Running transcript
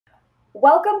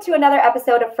Welcome to another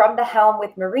episode of From the Helm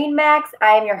with MarineMax. I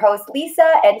am your host,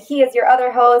 Lisa, and he is your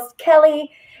other host, Kelly.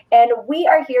 And we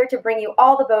are here to bring you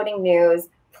all the boating news.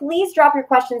 Please drop your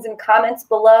questions and comments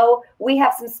below. We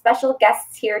have some special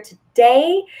guests here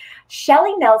today.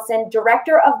 Shelley Nelson,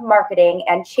 Director of Marketing,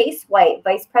 and Chase White,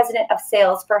 Vice President of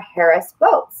Sales for Harris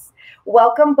Boats.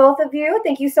 Welcome, both of you.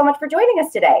 Thank you so much for joining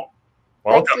us today.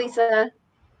 Welcome. Thanks, Lisa.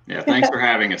 Yeah, thanks for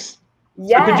having us.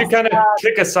 Yes, so could you kind of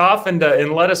kick us off and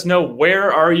let us know,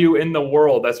 where are you in the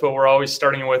world? That's what we're always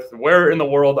starting with. Where in the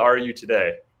world are you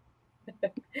today?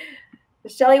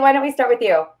 Shelley, why don't we start with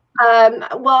you?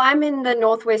 Well, I'm in the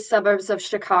northwest suburbs of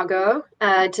Chicago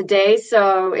today,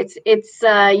 so it's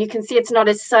you can see it's not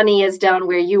as sunny as down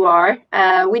where you are.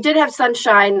 We did have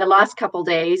sunshine the last couple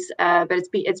days, but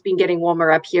it's been getting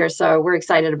warmer up here, so we're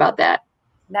excited about that.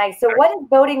 Nice. So what is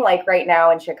boating like right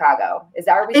now in Chicago?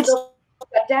 Are we still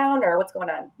shut down, or what's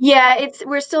going on? Yeah,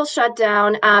 we're still shut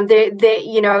down. They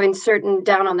in certain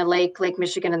down on the Lake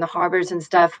Michigan and the harbors and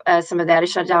stuff, some of that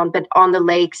is shut down. But on the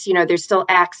lakes, there's still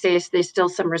access. There's still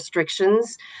some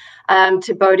restrictions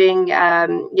to boating, at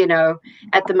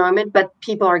the moment. But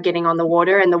people are getting on the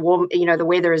water, and the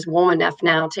weather is warm enough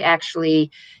now to actually,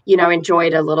 enjoy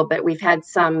it a little bit. We've had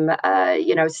some,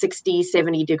 60,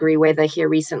 70 degree weather here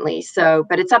recently. So,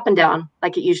 but it's up and down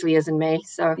like it usually is in May.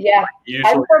 So yeah,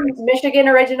 I'm from Michigan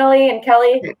originally, and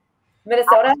Kelly,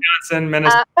 Minnesota.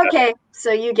 Minnesota. Okay,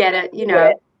 so you get it. You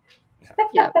know.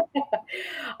 Yeah.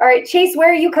 All right, Chase,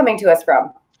 where are you coming to us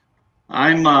from?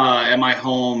 I'm at my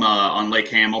home on Lake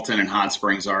Hamilton in Hot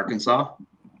Springs, Arkansas.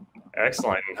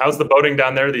 Excellent. How's the boating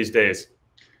down there these days?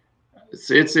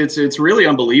 It's really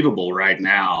unbelievable right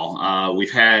now.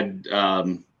 We've had a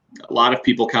lot of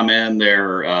people come in.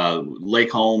 They're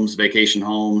lake homes, vacation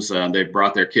homes. They've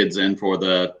brought their kids in for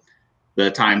the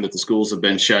time that the schools have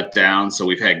been shut down. So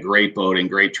we've had great boating,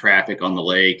 great traffic on the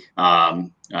lake,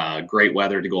 great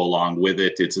weather to go along with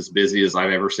it. It's as busy as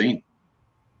I've ever seen.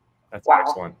 That's wow.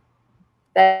 Excellent.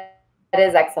 That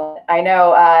is excellent. I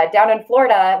know down in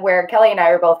Florida, where Kelly and I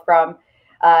are both from,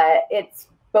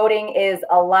 boating is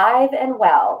alive and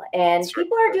well, and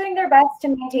people are doing their best to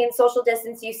maintain social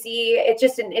distance. You see, it's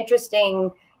just an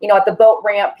interesting, at the boat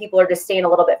ramp, people are just staying a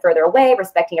little bit further away,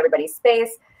 respecting everybody's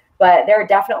space. But there are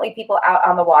definitely people out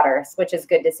on the water, which is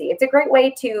good to see. It's a great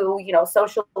way to,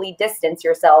 socially distance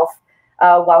yourself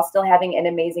while still having an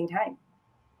amazing time.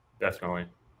 Definitely.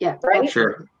 Yeah, right.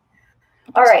 Sure.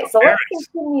 All right, so let's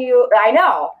continue. I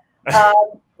know.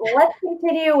 Let's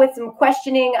continue with some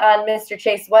questioning on Mr.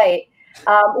 Chase White.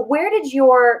 Where did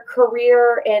your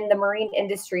career in the marine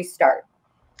industry start?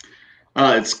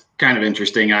 It's kind of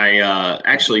interesting. I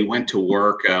actually went to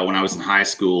work when I was in high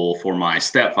school for my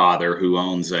stepfather, who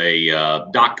owns a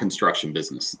dock construction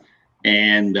business.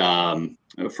 And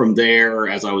from there,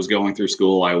 as I was going through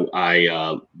school,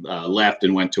 I left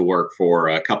and went to work for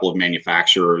a couple of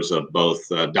manufacturers of both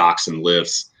docks and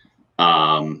lifts.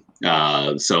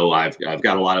 So I've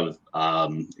got a lot of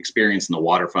experience in the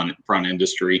waterfront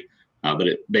industry. But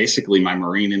basically my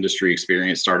marine industry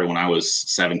experience started when I was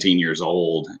 17 years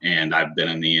old, and I've been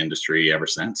in the industry ever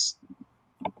since.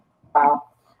 Wow.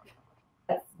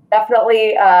 That's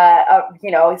definitely,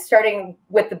 starting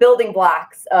with the building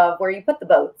blocks of where you put the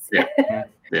boats. Yeah.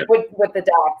 Yeah. with the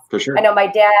docks. For sure. I know my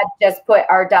dad just put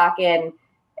our dock in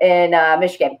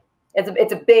Michigan.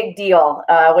 It's a big deal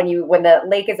when the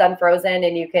lake is unfrozen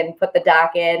and you can put the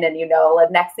dock in, and the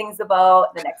next thing's the boat,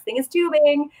 the next thing is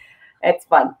tubing. It's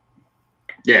fun.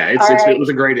 Yeah, it was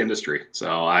a great industry.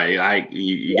 So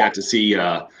you got to see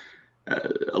a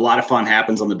lot of fun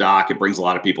happens on the dock. It brings a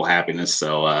lot of people happiness.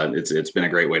 So it's been a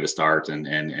great way to start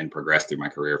and progress through my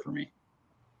career for me.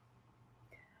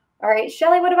 All right,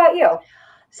 Shelley, what about you?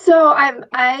 So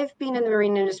I've been in the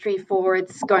marine industry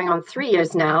it's going on 3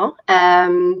 years now.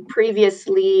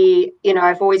 Previously,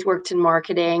 I've always worked in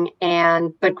marketing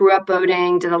but grew up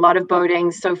boating, did a lot of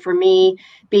boating. So for me,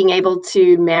 being able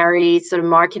to marry sort of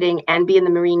marketing and be in the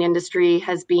marine industry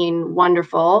has been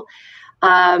wonderful.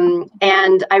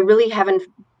 And I really haven't,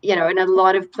 in a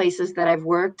lot of places that I've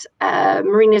worked,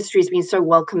 marine industry has been so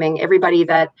welcoming. Everybody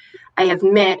that I have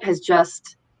met has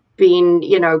just been,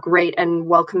 great and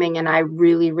welcoming, and I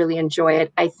really, really enjoy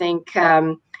it. I think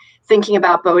thinking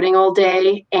about boating all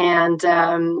day, and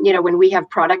when we have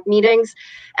product meetings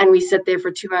and we sit there for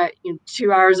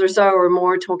 2 hours or so or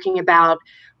more talking about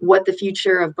what the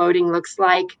future of boating looks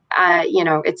like,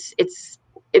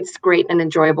 it's great and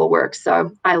enjoyable work.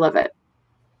 So I love it.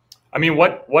 I mean,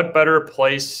 what better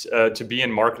place to be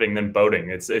in marketing than boating?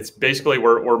 It's basically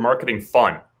we're marketing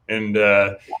fun, and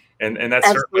And that's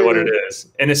certainly what it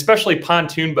is. And especially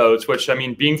pontoon boats, which, I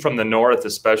mean, being from the north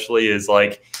especially is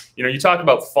like, you know, you talk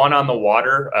about fun on the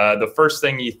water. The first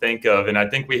thing you think of, and I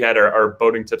think we had our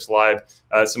Boating Tips Live,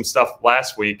 some stuff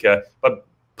last week, but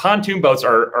pontoon boats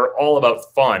are all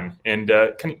about fun. And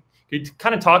can you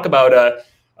kind of talk about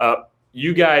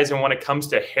you guys and when it comes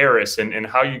to Harris and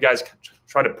how you guys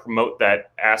try to promote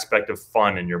that aspect of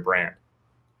fun in your brand?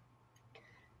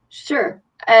 Sure.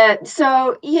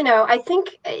 So, you know, I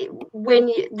think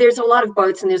there's a lot of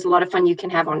boats and there's a lot of fun you can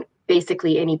have on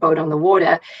basically any boat on the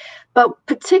water, but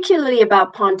particularly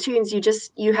about pontoons,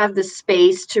 you have the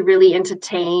space to really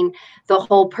entertain. The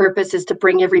whole purpose is to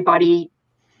bring everybody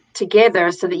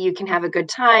together so that you can have a good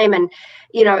time. And,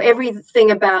 you know, everything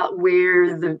about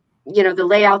where the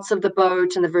layouts of the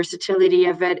boat and the versatility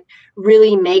of it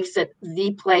really makes it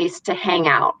the place to hang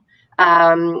out.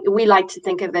 We like to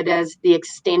think of it as the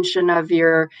extension of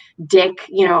your deck,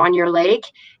 you know, on your lake,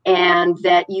 and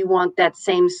that you want that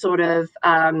same sort of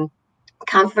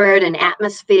comfort and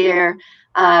atmosphere,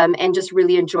 and just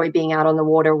really enjoy being out on the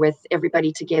water with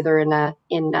everybody together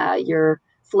in your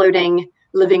floating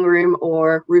living room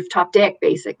or rooftop deck,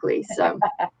 basically. So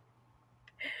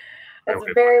that's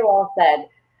very well said.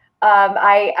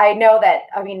 I know that,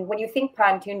 I mean, when you think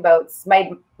pontoon boats,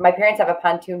 my parents have a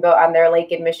pontoon boat on their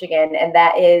lake in Michigan, and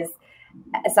that is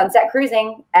sunset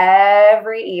cruising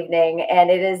every evening, and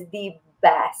it is the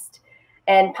best.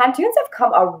 And pontoons have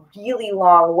come a really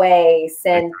long way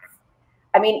since,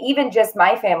 I mean, even just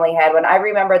my family had one. I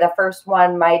remember the first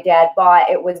one my dad bought,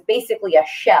 it was basically a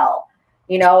shell.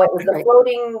 You know, it was the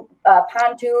floating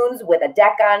pontoons with a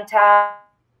deck on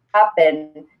top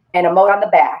and a moat on the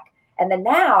back. And then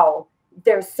now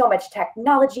there's so much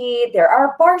technology. There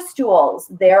are bar stools.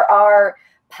 There are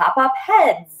pop-up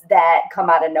heads that come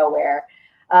out of nowhere.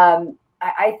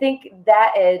 I think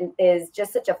that is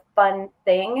just such a fun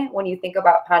thing when you think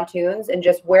about pontoons and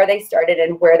just where they started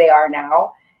and where they are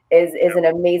now is an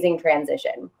amazing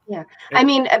transition. Yeah. I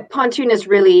mean, a pontoon is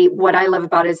really what I love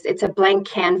about it is it's a blank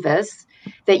canvas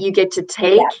that you get to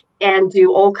take and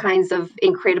do all kinds of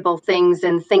incredible things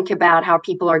and think about how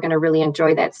people are going to really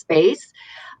enjoy that space.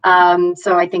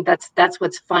 So I think that's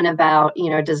what's fun about, you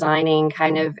know, designing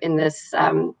kind of in this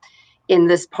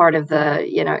part of the,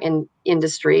 you know,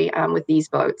 industry with these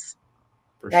boats.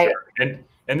 For sure.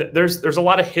 And there's a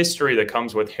lot of history that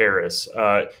comes with Harris.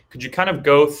 Could you kind of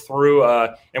go through,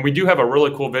 and we do have a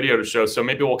really cool video to show, so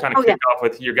maybe we'll kind of kick off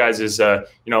with you guys' a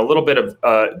little bit of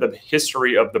the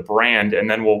history of the brand, and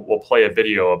then we'll play a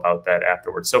video about that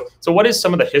afterwards. So what is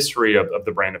some of the history of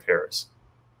the brand of Harris?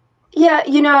 Yeah,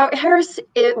 you know, Harris,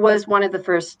 it was one of the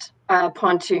first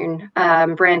pontoon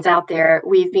brands out there.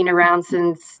 We've been around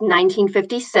since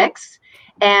 1956.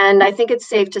 And I think it's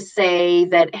safe to say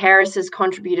that Harris has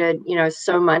contributed, you know,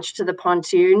 so much to the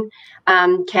pontoon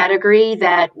category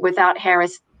that without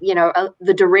Harris, you know,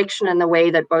 the direction and the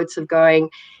way that boats are going,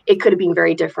 it could have been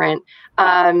very different.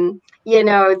 You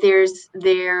know,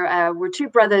 there were two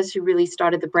brothers who really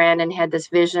started the brand and had this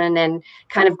vision and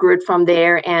kind of grew it from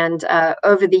there. And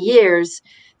over the years,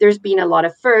 there's been a lot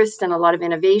of firsts and a lot of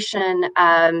innovation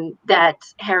that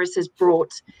Harris has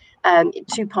brought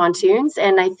to pontoons.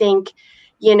 And I think,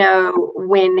 you know,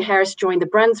 when Harris joined the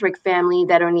Brunswick family,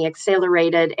 that only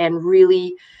accelerated and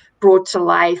really brought to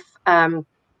life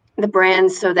the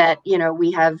brand so that, you know, we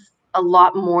have a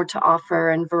lot more to offer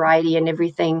and variety and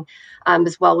everything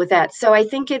as well with that. So I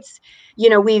think it's, you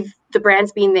know, the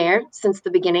brand's been there since the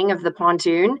beginning of the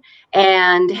pontoon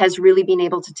and has really been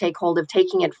able to take hold of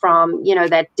taking it from, you know,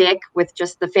 that deck with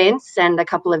just the fence and a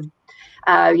couple of,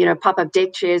 you know, pop-up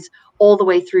deck chairs all the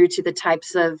way through to the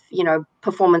types of, you know,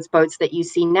 performance boats that you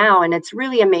see now. And it's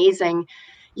really amazing.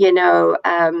 You know,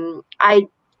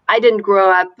 I didn't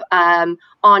grow up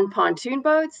on pontoon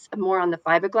boats, more on the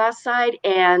fiberglass side.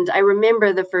 And I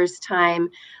remember the first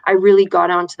time I really got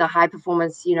onto the high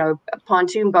performance, you know,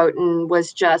 pontoon boat and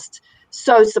was just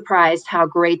so surprised how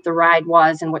great the ride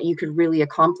was and what you could really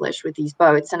accomplish with these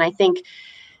boats. And I think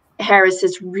Harris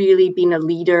has really been a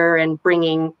leader in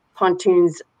bringing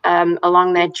pontoons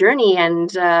along that journey. And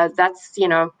that's, you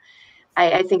know,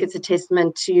 I think it's a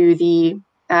testament to the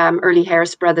early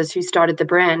Harris brothers who started the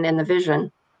brand and the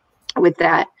vision with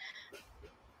that.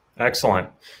 Excellent.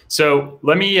 So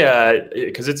let me,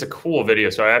 because it's a cool video,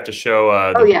 so I have to show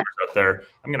the viewers out there.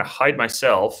 I'm going to hide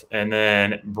myself and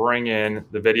then bring in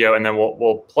the video, and then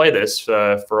we'll play this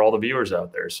for all the viewers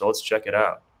out there. So let's check it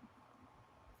out.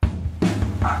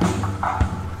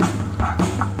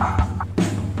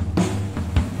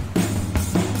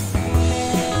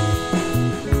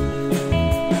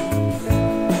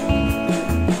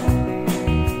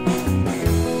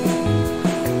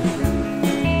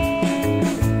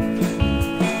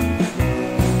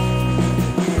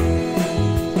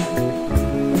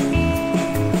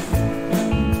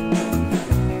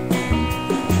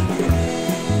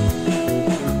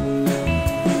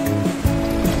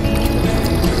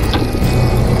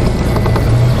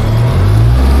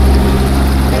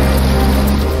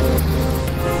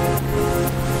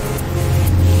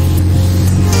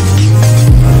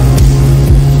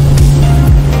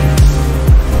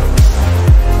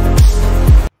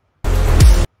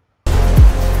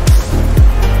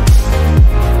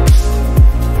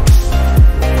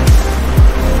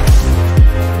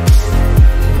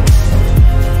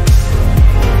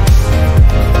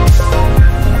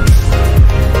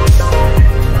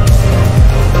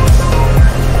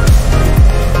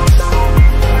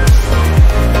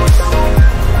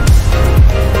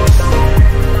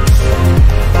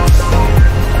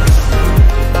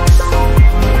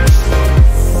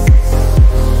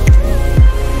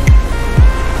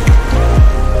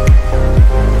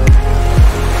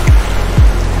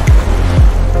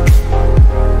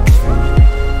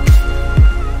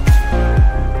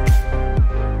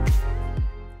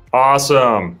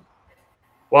 Awesome.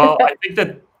 Well, I think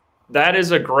that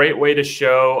is a great way to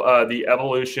show the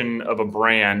evolution of a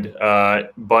brand,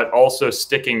 but also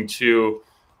sticking to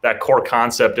that core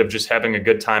concept of just having a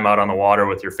good time out on the water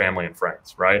with your family and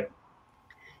friends, right?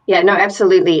 Yeah, no,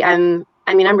 absolutely. I'm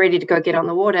ready to go get on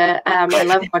the water. I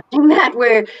love watching that,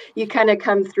 where you kind of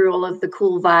come through all of the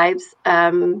cool vibes.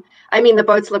 The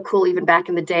boats look cool even back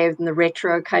in the day in the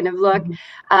retro kind of look.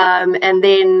 And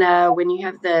then when you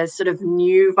have the sort of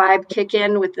new vibe kick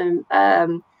in with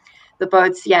the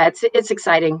boats, yeah, it's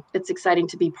exciting. It's exciting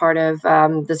to be part of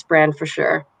this brand for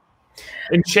sure.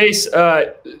 And Chase,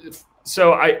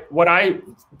 what I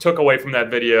took away from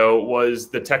that video was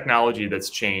the technology that's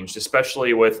changed,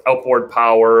 especially with outboard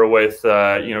power, with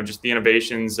just the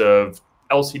innovations of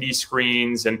LCD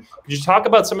screens. And could you talk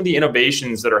about some of the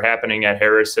innovations that are happening at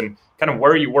Harris and kind of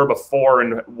where you were before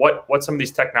and what some of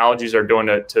these technologies are doing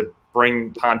to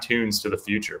bring pontoons to the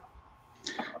future?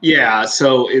 Yeah,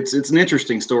 so it's an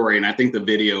interesting story, and I think the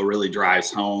video really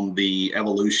drives home the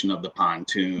evolution of the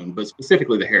pontoon, but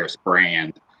specifically the Harris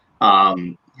brand.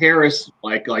 Harris,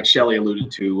 like Shelley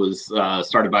alluded to, was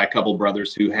started by a couple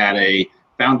brothers who had a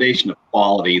foundation of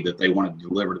quality that they wanted to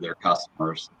deliver to their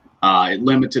customers. It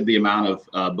limited the amount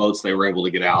of boats they were able to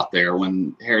get out there.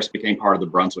 When Harris became part of the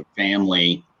Brunswick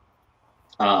family,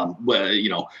 we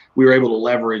were able to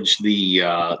leverage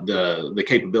the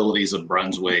capabilities of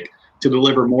Brunswick to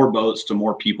deliver more boats to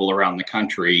more people around the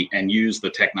country and use the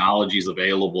technologies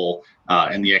available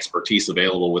and the expertise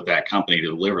available with that company to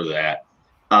deliver that.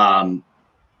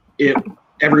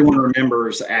 Everyone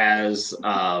remembers, as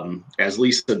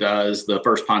Lisa does, the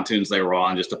first pontoons they were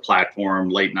on, just a platform,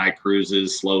 late night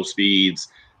cruises, slow speeds.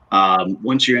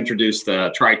 Once you introduce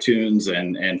the tri-tunes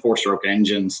and four-stroke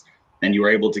engines, and you were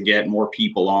able to get more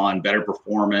people on, better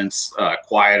performance,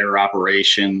 quieter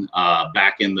operation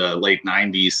back in the late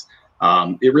 90s,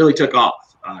 it really took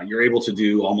off. You're able to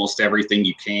do almost everything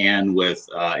you can with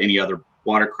any other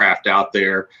watercraft out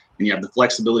there. And you have the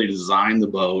flexibility to design the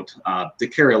boat to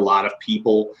carry a lot of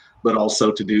people, but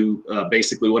also to do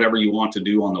basically whatever you want to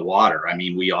do on the water. I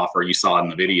mean, we offer, you saw in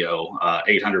the video,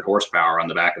 800 horsepower on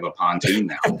the back of a pontoon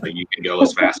now. So you can go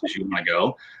as fast as you want to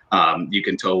go. You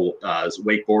can tow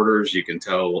wakeboarders. You can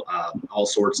tow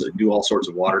do all sorts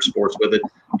of water sports with it.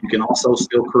 You can also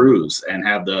still cruise and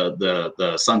have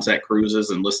the sunset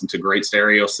cruises and listen to great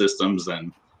stereo systems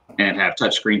and have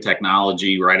touchscreen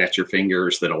technology right at your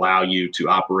fingers that allow you to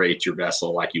operate your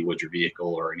vessel like you would your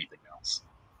vehicle or anything else.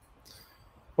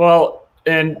 Well,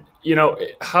 and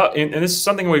and this is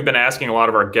something we've been asking a lot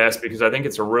of our guests, because I think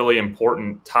it's a really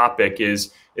important topic,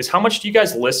 is how much do you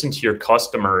guys listen to your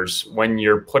customers when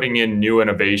you're putting in new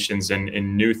innovations and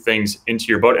new things into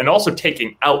your boat, and also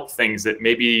taking out things that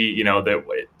maybe, that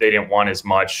they didn't want as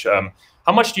much?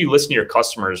 How much do you listen to your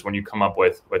customers when you come up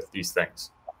with these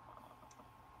things?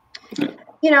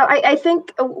 I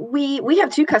think we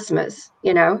have two customers.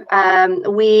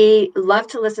 We love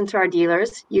to listen to our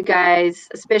dealers. You guys,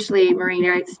 especially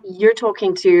MarineMax, you're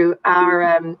talking to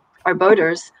our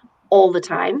boaters all the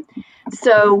time.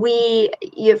 So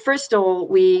first of all,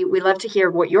 we love to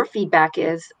hear what your feedback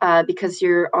is, because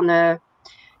you're on the,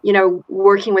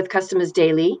 working with customers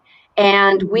daily.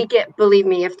 And we believe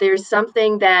me, if there's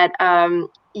something that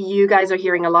you guys are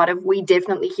hearing a lot of, we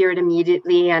definitely hear it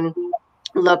immediately and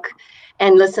look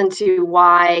and listen to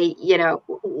why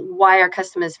our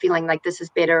customers feeling like this is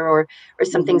better, or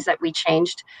some things that we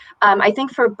changed. I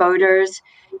think for boaters,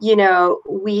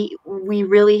 we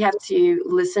really have to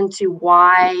listen to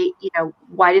why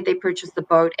did they purchase the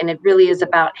boat, and it really is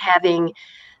about having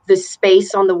the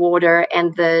space on the water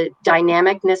and the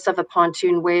dynamicness of a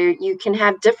pontoon, where you can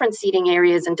have different seating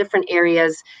areas and different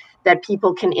areas that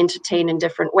people can entertain in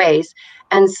different ways.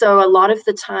 And so a lot of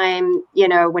the time,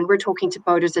 when we're talking to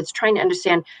boaters, it's trying to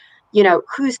understand,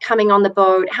 who's coming on the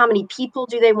boat, how many people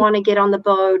do they want to get on the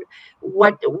boat,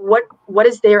 what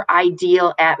is their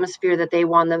ideal atmosphere that they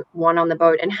want on the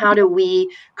boat, and how do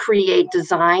we create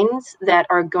designs that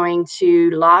are going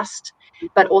to last,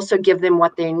 but also give them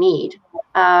what they need.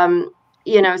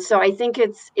 So I think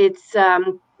it's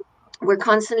we're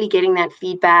constantly getting that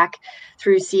feedback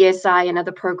through CSI and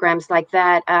other programs like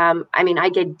that. I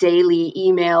get daily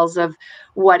emails of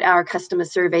what our customer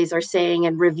surveys are saying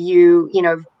and review,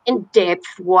 in depth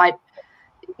what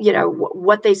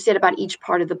they said about each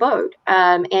part of the boat.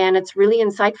 And it's really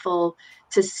insightful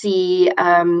to see,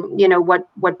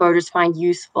 what boaters find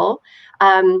useful.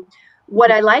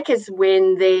 What I like is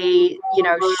when they,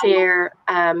 share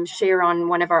on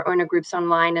one of our owner groups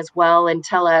online as well, and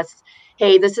tell us,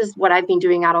 hey, this is what I've been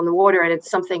doing out on the water, and it's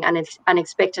something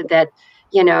unexpected that,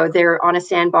 you know, they're on a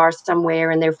sandbar somewhere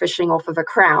and they're fishing off of a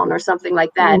crown or something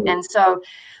like that. And so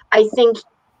I think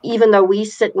even though we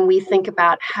sit and we think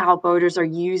about how boaters are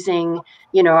using,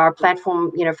 you know, our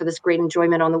platform, you know, for this great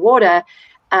enjoyment on the water,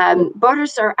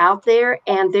 boaters are out there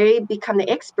and they become the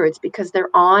experts because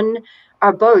they're on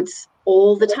our boats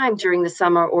all the time during the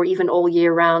summer or even all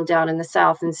year round down in the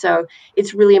South. And so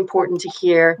it's really important to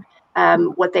hear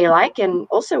what they like and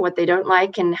also what they don't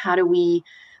like, and how do we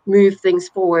move things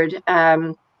forward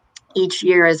each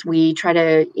year as we try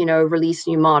to, you know, release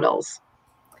new models.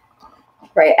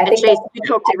 Right. I think Chase, you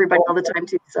talk to everybody all the time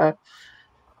too, so.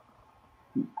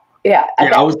 Yeah.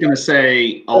 I was going to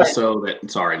say also that,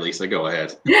 sorry, Lisa, go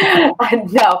ahead.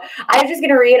 No, I was just going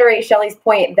to reiterate Shelley's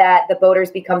point that the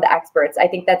boaters become the experts. I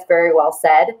think that's very well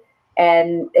said.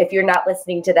 And if you're not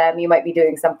listening to them, you might be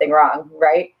doing something wrong,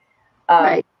 right?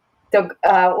 Right. So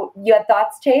you had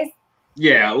thoughts, Chase?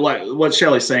 Yeah, what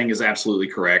Shelley's saying is absolutely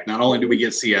correct. Not only do we get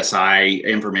CSI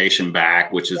information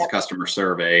back, which is a customer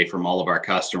survey from all of our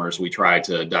customers, we try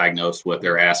to diagnose what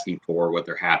they're asking for, what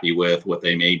they're happy with, what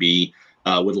they maybe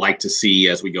would like to see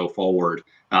as we go forward.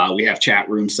 We have chat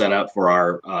rooms set up for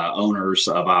our owners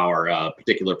of our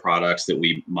particular products that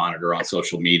we monitor on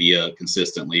social media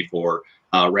consistently for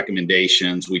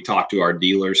recommendations. We talk to our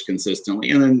dealers consistently.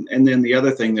 And then the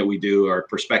other thing that we do are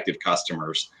prospective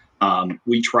customers.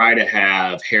 We try to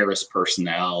have Harris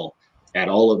personnel at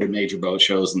all of the major boat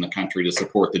shows in the country to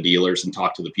support the dealers and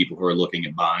talk to the people who are looking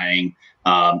at buying,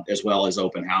 as well as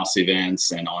open house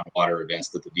events and on-water events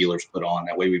that the dealers put on.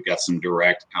 That way we've got some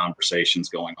direct conversations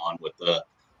going on with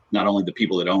not only the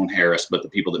people that own Harris, but the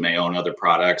people that may own other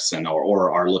products and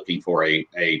or are looking for a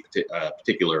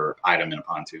particular item in a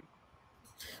pontoon.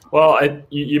 Well,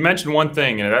 you mentioned one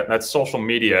thing, and that's social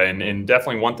media. And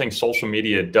definitely one thing social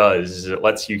media does is it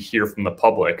lets you hear from the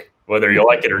public, whether you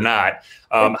like it or not.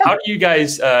 How do you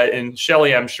guys, and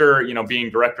Shelley, I'm sure, you know, being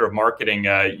director of marketing,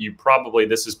 you probably,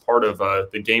 this is part of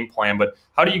the game plan, but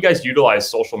how do you guys utilize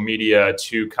social media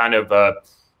to kind of,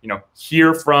 you know,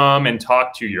 hear from and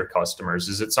talk to your customers?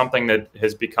 Is it something that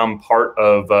has become part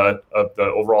of the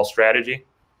overall strategy?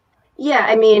 Yeah,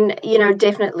 I mean, you know,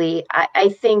 definitely. I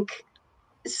think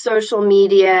social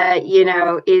media, you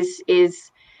know, it's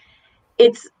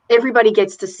everybody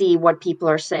gets to see what people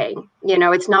are saying. You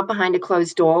know, it's not behind a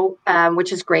closed door,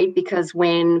 which is great, because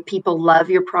when people love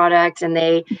your product and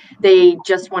they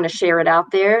just want to share it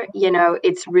out there, you know,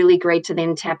 it's really great to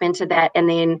then tap into that and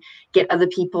then get other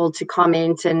people to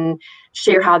comment and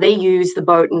share how they use the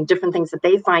boat and different things that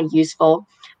they find useful.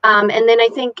 And then I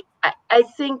think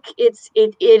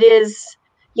it is,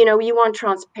 you know, you want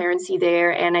transparency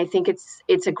there, and I think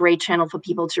it's a great channel for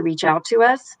people to reach out to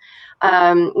us.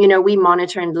 You know, we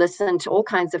monitor and listen to all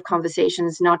kinds of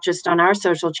conversations, not just on our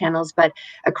social channels, but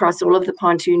across all of the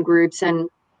pontoon groups and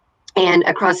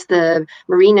across the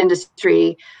marine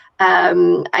industry.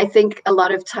 I think a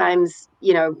lot of times,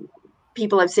 you know,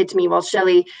 people have said to me, well,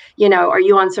 Shelley, you know, are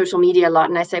you on social media a lot?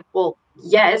 And I say, well,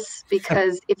 yes,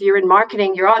 because if you're in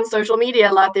marketing, you're on social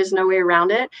media a lot. There's no way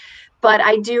around it. But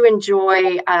I do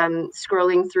enjoy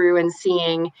scrolling through and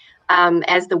seeing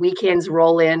as the weekends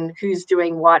roll in, who's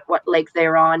doing what lake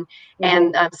they're on,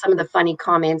 and some of the funny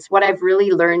comments. What I've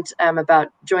really learned about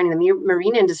joining the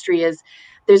marine industry is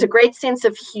there's a great sense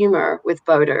of humor with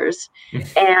boaters.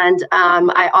 And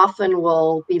I often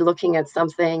will be looking at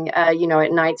something, you know,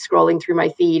 at night, scrolling through my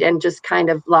feed and just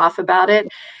kind of laugh about it.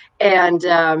 And,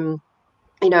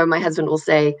 you know, my husband will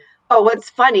say, oh, what's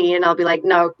funny? And I'll be like,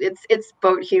 no, it's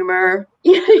boat humor,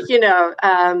 you know.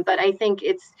 But I think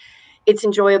it's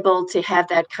enjoyable to have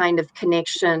that kind of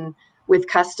connection with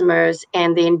customers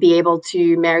and then be able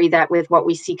to marry that with what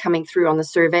we see coming through on the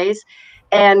surveys.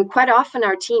 And quite often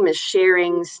our team is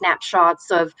sharing snapshots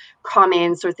of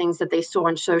comments or things that they saw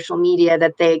on social media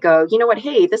that they go, you know what,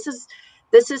 hey, this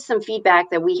is some feedback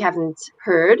that we haven't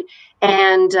heard.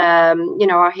 And, you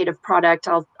know, our head of product,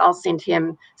 I'll send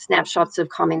him snapshots of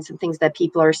comments and things that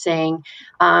people are saying,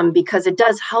 because it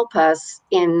does help us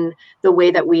in the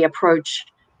way that we approach,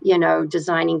 you know,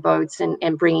 designing boats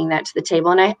and bringing that to the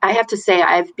table. And I have to say,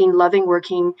 I've been loving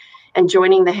working and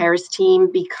joining the Harris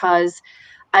team, because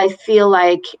I feel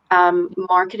like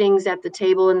marketing's at the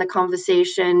table in the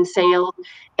conversation, sales,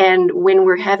 and when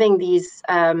we're having these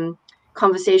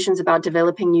conversations about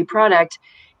developing new product,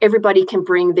 everybody can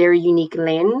bring their unique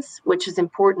lens, which is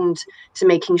important to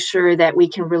making sure that we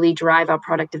can really drive our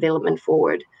product development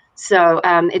forward. So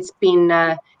it's been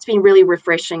really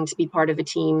refreshing to be part of a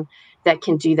team that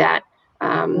can do that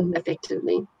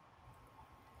effectively.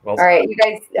 Well, all right, you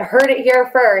guys heard it here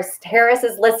first. Harris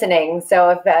is listening.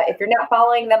 So if you're not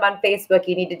following them on Facebook,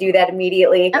 you need to do that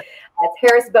immediately. It's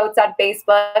Harris Boats on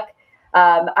Facebook.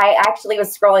 I actually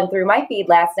was scrolling through my feed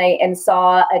last night and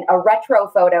saw a retro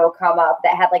photo come up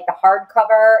that had like the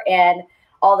hardcover and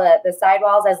all the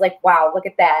sidewalls. I was like, wow, look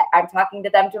at that. I'm talking to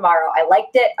them tomorrow. I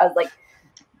liked it. I was like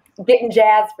getting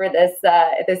jazzed for this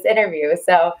interview.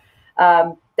 So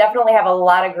definitely have a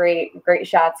lot of great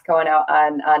shots going out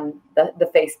on the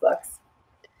Facebooks.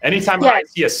 Anytime I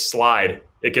see a slide,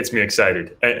 it gets me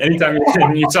excited. Anytime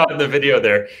you saw the video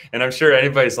there, and I'm sure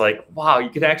anybody's like, wow, you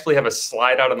could actually have a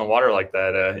slide out in the water like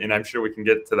that. And I'm sure we can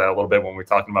get to that a little bit when we're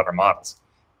talking about our models.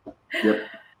 Yep.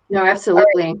 No,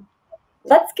 absolutely. Right.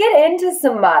 Let's get into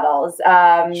some models.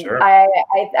 Sure.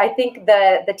 I think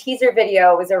the teaser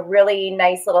video was a really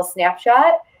nice little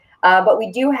snapshot. But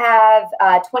we do have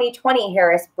 2020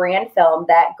 Harris brand film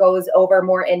that goes over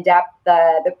more in depth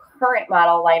the current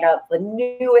model lineup, the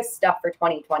newest stuff for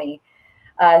 2020.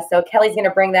 So Kelley's going to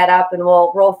bring that up, and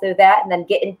we'll roll through that and then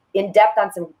get in depth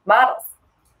on some models.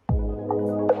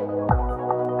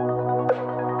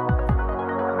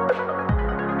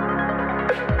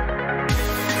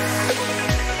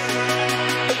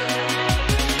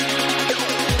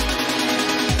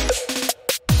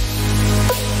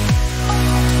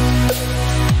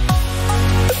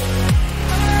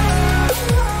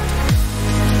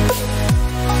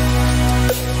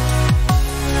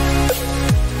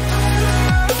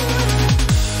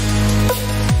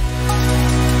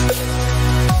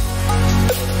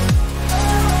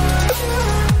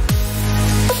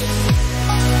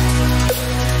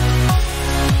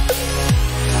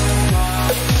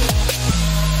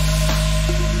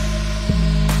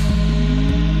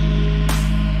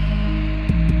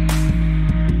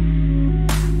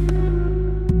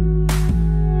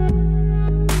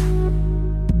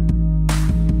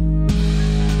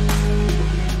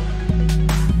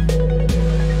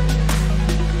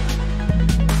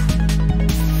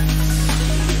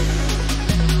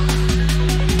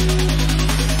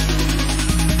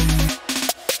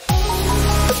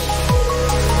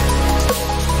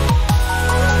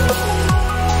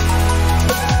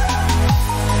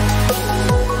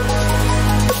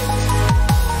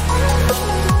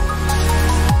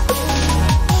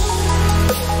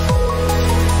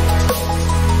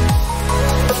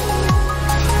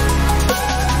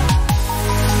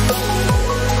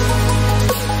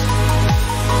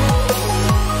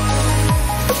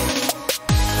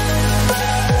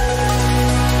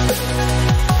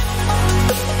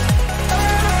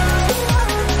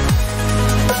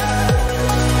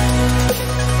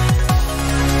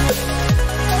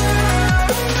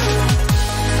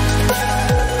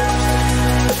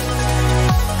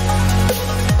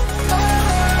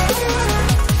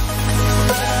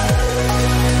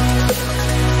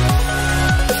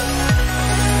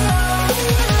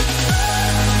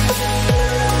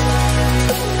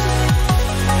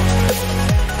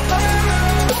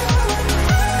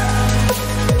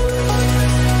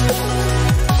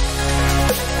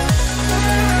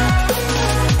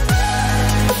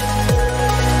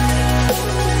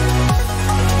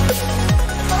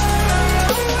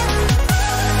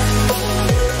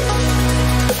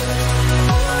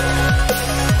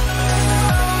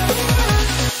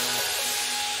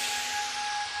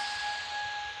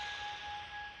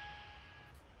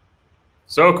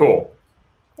 So cool.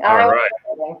 All right.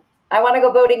 I want to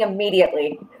go boating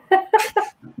immediately.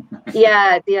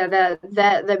 Yeah.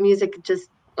 The music just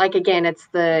like, again, it's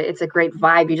a great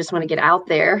vibe. You just want to get out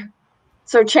there.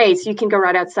 So Chase, you can go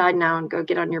right outside now and go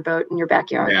get on your boat in your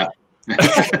backyard. Yeah.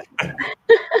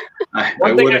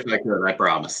 I would if I could, I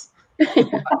promise. I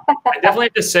definitely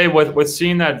have to say with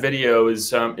seeing that video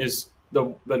is the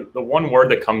one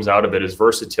word that comes out of it is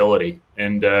versatility.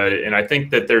 And I think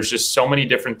that there's just so many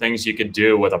different things you could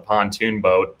do with a pontoon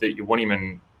boat that you wouldn't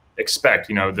even expect.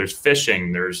 You know, there's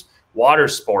fishing, there's water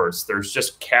sports, there's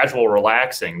just casual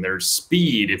relaxing, there's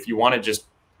speed if you want to just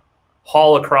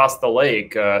haul across the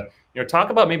lake. You know,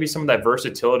 talk about maybe some of that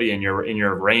versatility in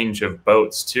your range of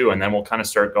boats too, and then we'll kind of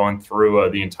start going through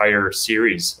the entire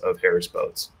series of Harris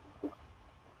boats.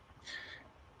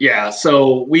 Yeah,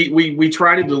 so we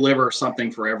try to deliver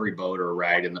something for every boater,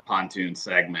 right? In the pontoon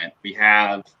segment, we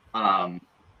have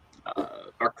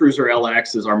our Cruiser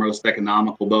LX is our most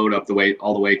economical boat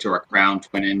all the way to our Crown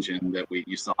twin engine that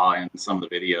you saw in some of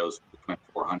the videos, the Twin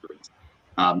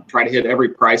 400s. Try to hit every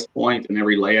price point and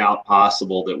every layout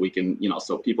possible that we can,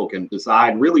 so people can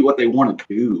decide really what they want to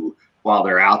do while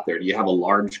they're out there. Do you have a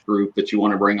large group that you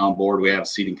want to bring on board? We have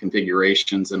seating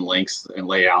configurations and links and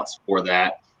layouts for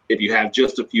that. if you have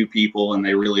just a few people and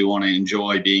they really want to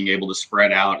enjoy being able to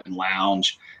spread out and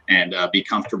lounge and be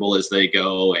comfortable as they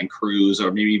go and cruise,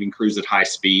 or maybe even cruise at high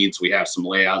speeds, we have some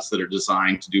layouts that are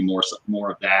designed to do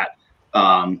more of that.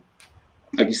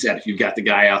 Like you said, if you've got the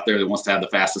guy out there that wants to have the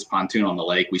fastest pontoon on the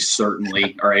lake, we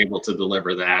certainly are able to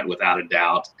deliver that without a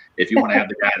doubt. If you want to have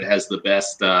the guy that has the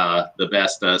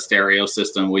best stereo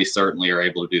system, we certainly are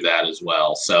able to do that as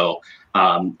well. So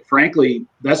frankly,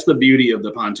 that's the beauty of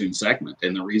the pontoon segment,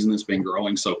 and the reason it's been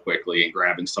growing so quickly and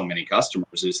grabbing so many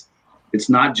customers is it's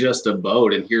not just a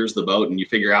boat and here's the boat and you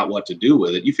figure out what to do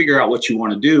with it. You figure out what you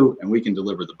want to do and we can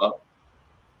deliver the boat.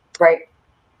 Right.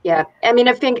 Yeah, I mean,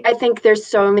 I think there's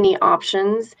so many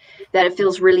options that it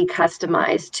feels really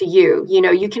customized to you. You know,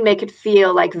 you can make it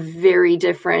feel like very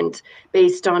different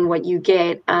based on what you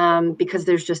get, because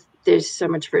there's so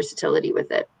much versatility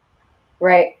with it.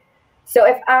 Right. So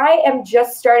if I am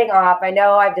just starting off, I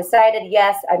know I've decided,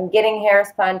 yes, I'm getting Harris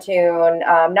pontoon.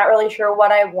 I'm not really sure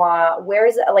what I want.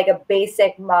 Where's like a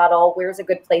basic model? Where's a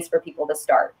good place for people to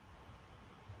start?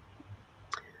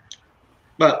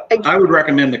 But I would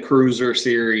recommend the Cruiser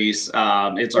series.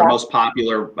 It's our most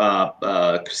popular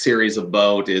series of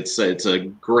boat. It's a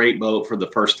great boat for the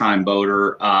first-time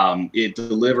boater. It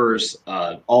delivers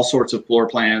all sorts of floor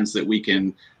plans that we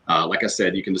can, like I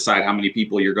said, you can decide how many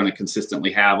people you're going to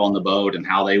consistently have on the boat and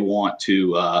how they want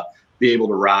to be able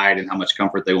to ride and how much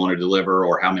comfort they want to deliver,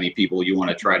 or how many people you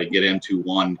want to try to get into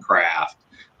one craft.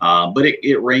 But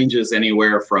it ranges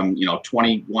anywhere from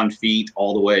 21 feet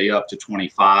all the way up to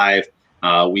 25.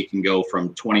 We can go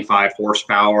from 25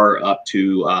 horsepower up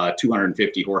to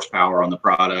 250 horsepower on the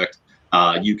product.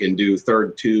 You can do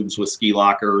third tubes with ski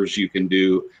lockers. You can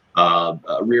do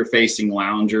rear-facing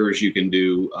loungers. You can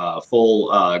do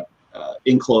full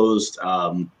enclosed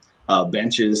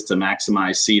benches to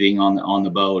maximize seating on the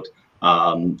boat.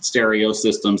 Stereo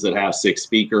systems that have 6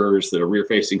 speakers, that are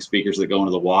rear-facing speakers that go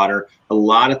into the water. A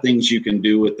lot of things you can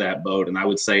do with that boat, and I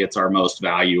would say it's our most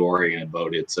value-oriented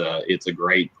boat. It's a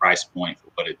great price point for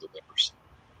what it delivers.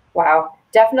 Wow,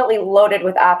 definitely loaded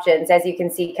with options, as you can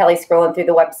see Kelley scrolling through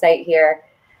the website here.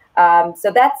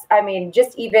 So that's, I mean,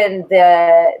 just even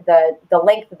the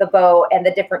length of the boat and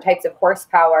the different types of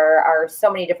horsepower are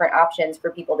so many different options for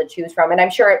people to choose from. And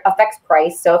I'm sure it affects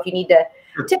price. So if you need to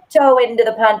tiptoe into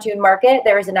the pontoon market,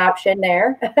 there's an option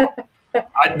there.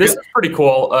 This is pretty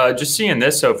cool. Just seeing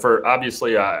this. So for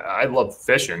obviously, I love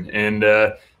fishing, and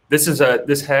this is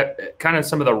kind of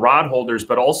some of the rod holders,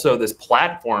 but also this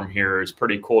platform here is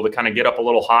pretty cool to kind of get up a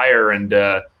little higher and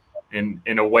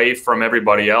away from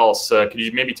everybody else. Could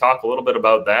you maybe talk a little bit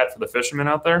about that for the fishermen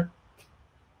out there?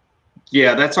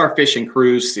 Yeah, that's our Fish and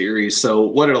Cruise series. So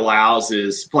what it allows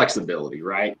is flexibility,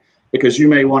 right? Because you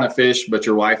may want to fish, but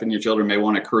your wife and your children may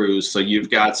want to cruise. So you've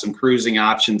got some cruising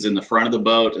options in the front of the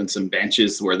boat and some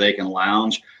benches where they can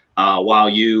lounge while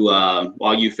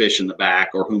you fish in the back,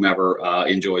 or whomever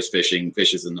enjoys fishing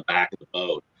fishes in the back of the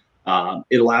boat.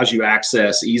 It allows you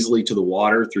access easily to the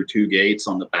water through 2 gates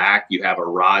on the back. You have a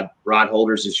rod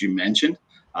holders, as you mentioned.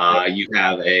 You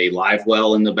have a live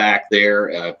well in the back there,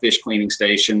 a fish cleaning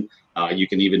station. You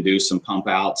can even do some pump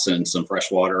outs and some fresh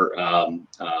water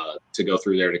to go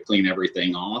through there to clean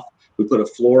everything off. We put a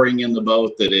flooring in the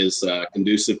boat that is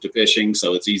conducive to fishing,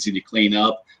 so it's easy to clean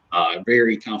up.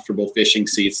 Very comfortable fishing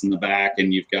seats in the back,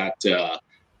 and you've got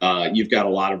a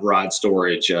lot of rod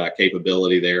storage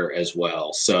capability there as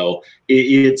well. So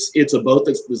it's a boat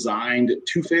that's designed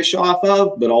to fish off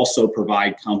of, but also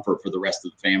provide comfort for the rest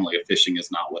of the family if fishing is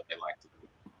not what they like to do.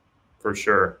 For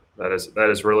sure. That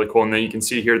is really cool. And then you can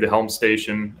see here the Helm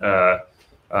station.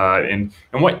 And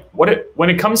when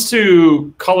it comes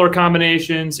to color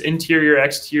combinations, interior,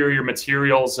 exterior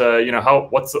materials,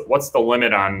 what's the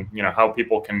limit on how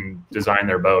people can design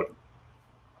their boat?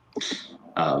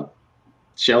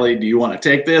 Shelley, do you want to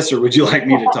take this, or would you like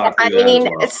me to talk through that as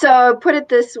well? So put it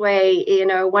this way,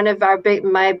 one of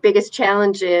my biggest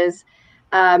challenges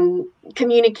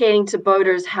communicating to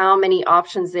boaters how many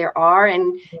options there are,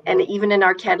 and even in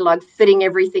our catalog, fitting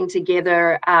everything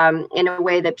together in a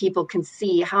way that people can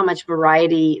see how much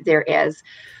variety there is.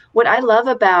 What I love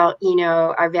about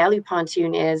our value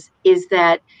pontoon is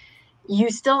that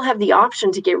you still have the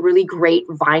option to get really great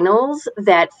vinyls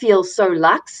that feel so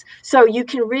luxe. So you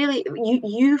can really,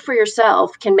 you for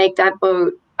yourself can make that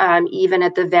boat, even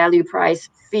at the value price,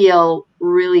 feel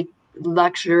really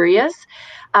luxurious.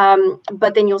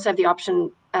 But then you also have the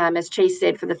option, as Chase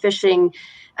said, for the fishing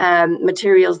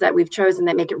materials that we've chosen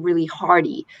that make it really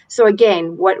hardy. So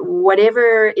again,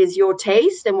 whatever is your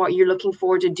taste and what you're looking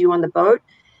forward to do on the boat,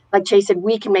 like Chase said,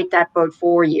 we can make that boat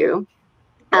for you.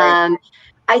 Right.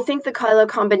 I think the color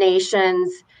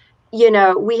combinations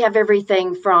we have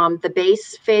everything from the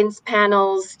base fence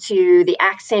panels to the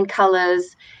accent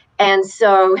colors. And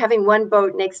so having one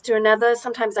boat next to another,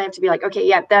 sometimes I have to be like, okay,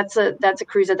 yeah, that's a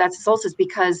cruiser, that's a Solstice,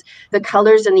 because the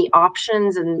colors and the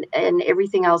options and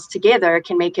everything else together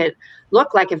can make it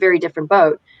look like a very different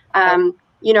boat.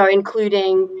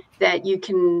 Including that you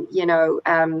can,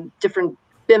 different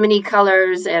bimini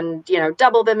colors and,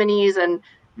 double biminis. And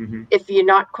if you're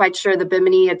not quite sure the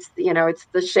bimini, it's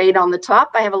the shade on the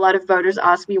top. I have a lot of boaters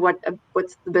ask me what's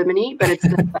the bimini, but it's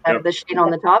the shade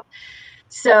on the top.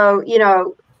 So,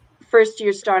 first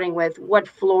you're starting with what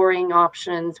flooring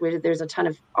options, where there's a ton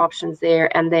of options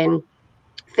there, and then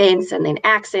fence, and then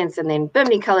accents, and then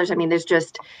bimini colors. I mean, there's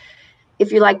just,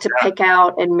 if you like to pick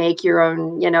out and make your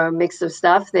own, mix of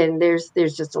stuff, then there's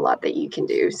just a lot that you can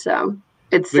do. So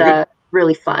it's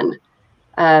really fun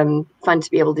to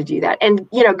be able to do that, and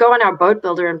go on our boat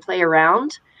builder and play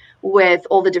around with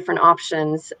all the different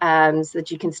options, so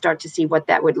that you can start to see what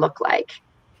that would look like.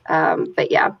 But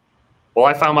yeah. Well,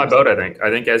 I found my boat. I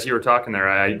think as you were talking there,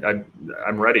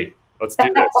 I'm ready. Let's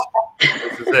do this.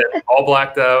 This is it. All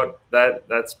blacked out.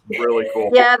 That's really cool.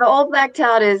 Yeah, the all blacked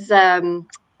out is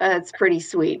it's pretty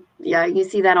sweet. Yeah, you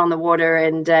see that on the water,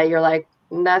 and you're like,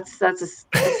 that's a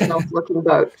nice looking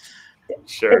boat.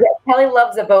 Sure. Kelley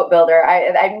loves a boat builder.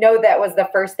 I know that was the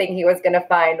first thing he was going to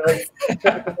find was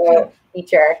the boat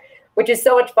feature, which is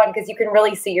so much fun because you can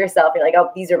really see yourself. You're like,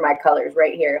 oh, these are my colors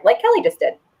right here, like Kelley just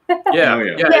did. Yeah,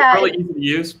 it's really easy to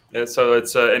use. So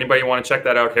it's anybody want to check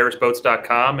that out,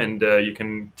 harrisboats.com, and you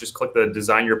can just click the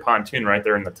design your pontoon right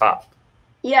there in the top.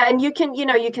 Yeah, and you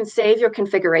can save your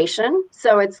configuration.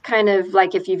 So it's kind of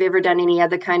like if you've ever done any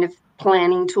other kind of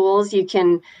planning tools, you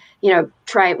can,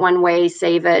 try it one way,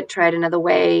 save it, try it another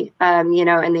way, and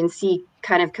then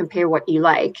kind of compare what you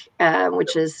like,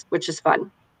 which is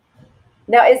fun.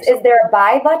 Now, is there a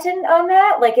buy button on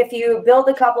that? Like if you build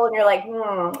a couple and you're like,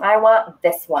 I want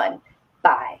this one,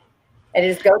 buy. And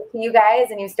it just goes to you guys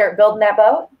and you start building that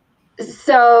boat?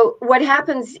 So what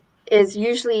happens is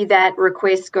usually that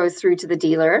request goes through to the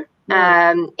dealer.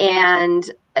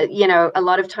 And, a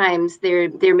lot of times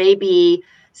there may be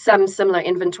some similar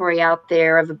inventory out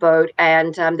there of a boat,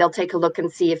 and they'll take a look and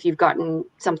see if you've gotten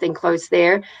something close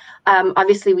there.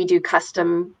 Obviously, we do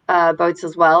custom boats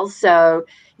as well. So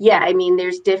yeah, I mean,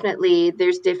 there's definitely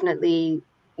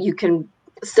you can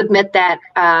submit that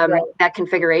that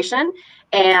configuration,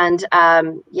 and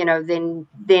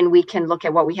then we can look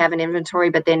at what we have in inventory.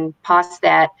 But then past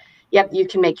that, you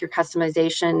can make your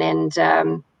customization,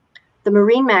 and the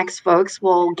MarineMax folks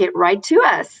will get right to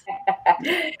us.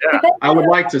 I would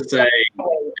like to say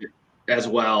as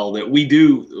well that we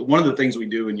do, one of the things we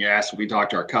do, and we talk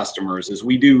to our customers, is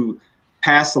we do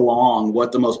pass along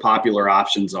what the most popular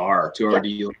options are to our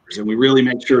dealers. And we really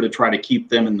make sure to try to keep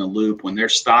them in the loop when they're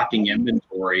stocking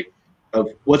inventory of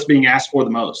what's being asked for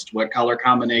the most, what color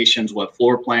combinations, what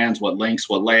floor plans, what lengths,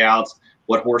 what layouts,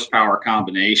 what horsepower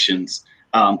combinations.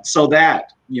 So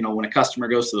that, when a customer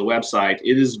goes to the website,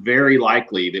 it is very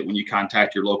likely that when you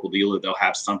contact your local dealer, they'll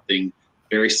have something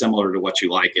very similar to what you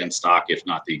like in stock, if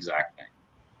not the exact thing.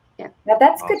 Yeah, now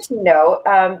that's good to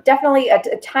know. Definitely a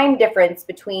time difference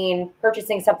between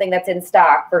purchasing something that's in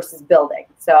stock versus building.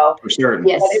 So for sure.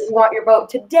 Yes. If you want your boat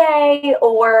today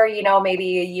or,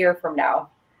 maybe a year from now.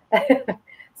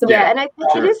 And I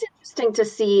think it is interesting to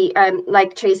see,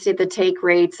 like Chase said, the take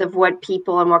rates of what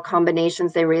people and what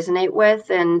combinations they resonate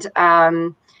with, and,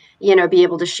 be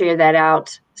able to share that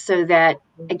out so that,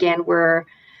 again,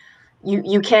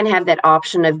 you can have that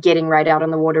option of getting right out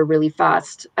on the water really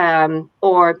fast.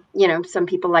 Or, some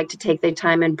people like to take their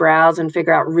time and browse and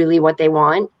figure out really what they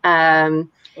want, and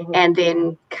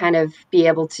then kind of be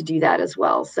able to do that as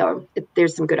well. So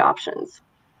there's some good options.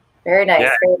 Very nice.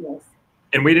 Yeah. Very nice.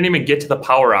 And we didn't even get to the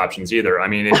power options either. I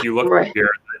mean, if you look here,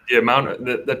 the amount,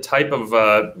 the type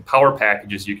of power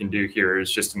packages you can do here is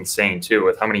just insane too,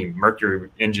 with how many Mercury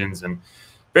engines, and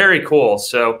very cool.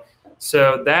 So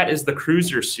that is the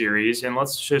Cruiser series, and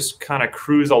let's just kind of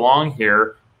cruise along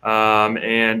here,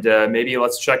 and maybe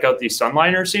let's check out the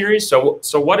Sunliner series.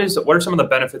 So what are some of the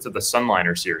benefits of the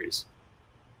Sunliner series?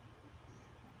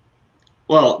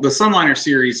 Well, the Sunliner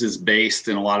series is based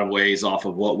in a lot of ways off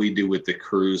of what we do with the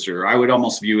Cruiser. I would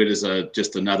almost view it as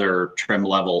just another trim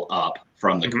level up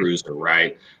from the Cruiser,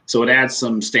 right? So it adds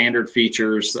some standard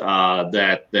features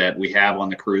that we have on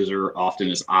the Cruiser,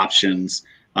 often as options,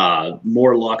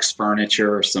 more luxe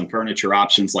furniture, some furniture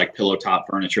options like pillow top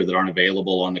furniture that aren't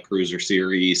available on the Cruiser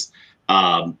series,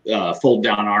 fold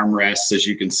down armrests, as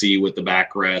you can see with the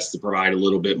backrest, to provide a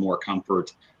little bit more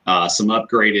comfort some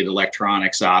upgraded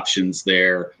electronics options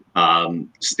there,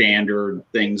 standard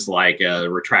things like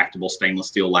retractable stainless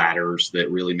steel ladders that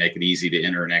really make it easy to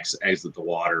enter and exit the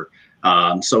water.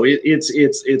 So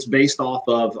it's based off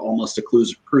of almost a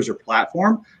cruiser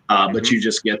platform, but you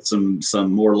just get some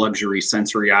more luxury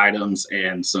sensory items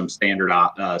and some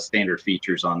standard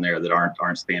features on there that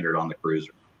aren't standard on the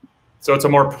cruiser. So it's a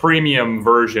more premium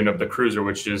version of the cruiser,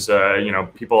 which is, you know,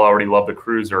 people already love the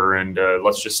cruiser, and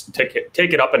let's just take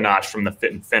it up a notch from the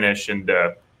fit and finish and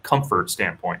comfort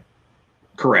standpoint.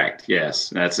 Correct. Yes,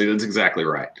 that's exactly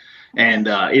right. And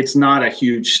it's not a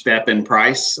huge step in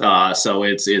price, so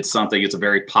it's a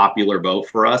very popular boat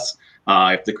for us.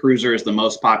 If the cruiser is the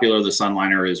most popular, the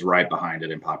Sunliner is right behind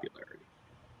it in popularity.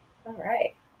 All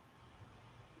right.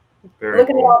 Very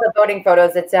Looking cool. at all the boating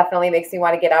photos, it definitely makes me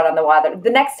want to get out on the water.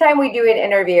 The next time we do an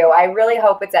interview, I really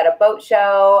hope it's at a boat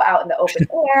show, out in the open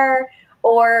air,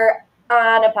 or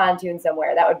on a pontoon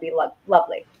somewhere. That would be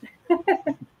lovely.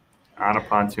 On a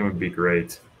pontoon would be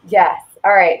great. Yes.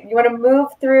 All right. You want to move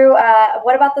through,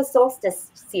 what about the Solstice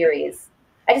series?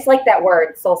 I just like that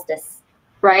word, solstice.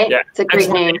 Right? Yeah, it's a great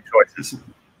name. Choices.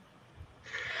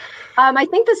 I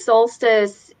think the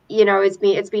Solstice, you know, it's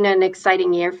been an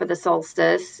exciting year for the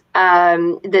Solstice.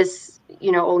 This,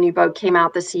 you know, all new boat came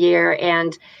out this year,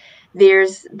 and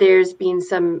there's been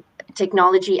some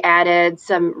technology added,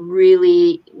 some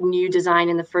really new design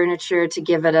in the furniture to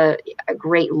give it a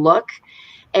great look.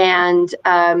 And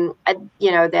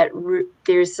you know,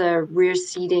 there's a rear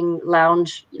seating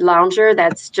lounger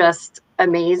that's just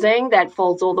amazing, that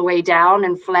folds all the way down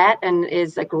and flat and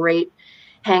is a great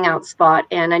hangout spot.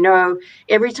 And I know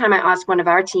every time I ask one of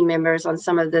our team members on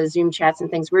some of the Zoom chats and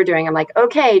things we're doing, I'm like,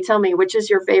 okay, tell me, which is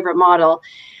your favorite model?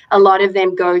 A lot of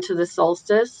them go to the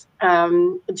Solstice,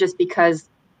 just because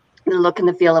the look and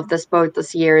the feel of this boat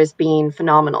this year has been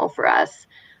phenomenal for us.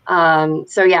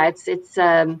 So yeah,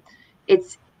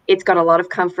 it's got a lot of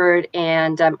comfort,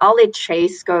 and I'll let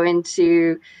Chase go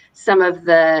into some of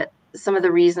the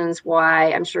reasons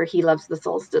why I'm sure he loves the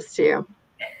Solstice too.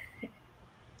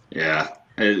 Yeah,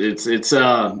 it's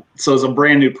so it's a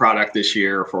brand new product this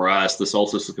year for us. The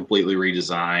Solstice is completely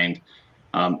redesigned.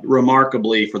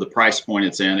 Remarkably, for the price point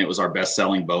it's in, it was our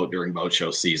best-selling boat during boat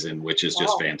show season, which is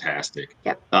just fantastic.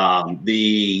 Yep.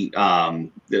 The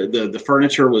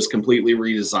furniture was completely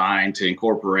redesigned to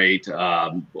incorporate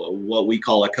what we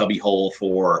call a cubby hole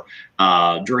for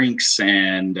drinks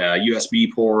and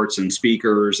USB ports and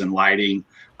speakers and lighting.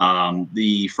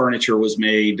 The furniture was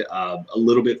made a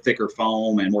little bit thicker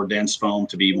foam and more dense foam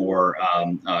to be more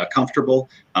comfortable.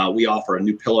 We offer a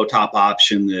new pillow top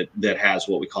option that has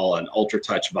what we call an ultra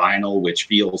touch vinyl, which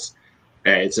feels,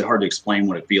 it's hard to explain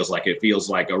what it feels like. It feels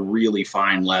like a really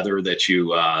fine leather that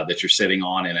you're sitting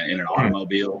on in an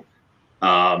automobile.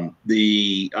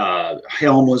 The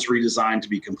helm was redesigned to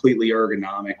be completely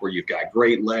ergonomic, where you've got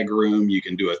great leg room. You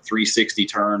can do a 360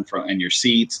 turn in your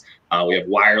seats. We have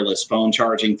wireless phone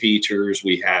charging features.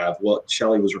 We have what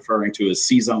Shelley was referring to as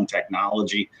C-Zone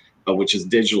technology, which is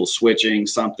digital switching,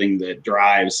 something that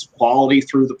drives quality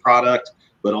through the product,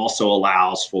 but also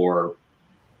allows for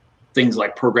things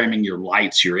like programming your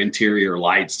lights, your interior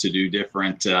lights, to do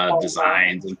different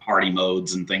designs and party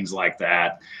modes and things like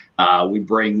that. We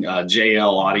bring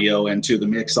JL audio into the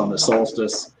mix on the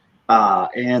Solstice,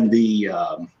 and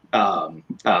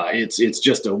it's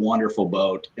just a wonderful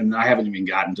boat. And I haven't even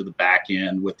gotten to the back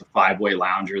end with the 5-way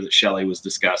lounger that Shelley was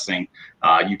discussing.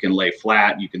 You can lay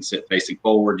flat, you can sit facing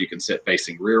forward, you can sit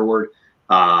facing rearward.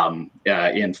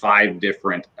 In 5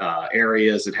 different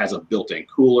areas. It has a built-in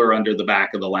cooler under the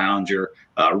back of the lounger,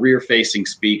 rear-facing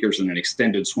speakers, and an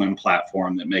extended swim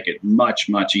platform that make it much,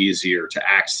 much easier to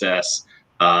access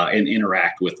and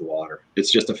interact with the water.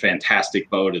 It's just a fantastic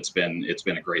boat. It's been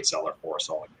a great seller for us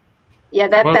all. Yeah,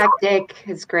 that back deck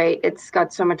is great. It's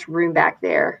got so much room back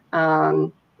there.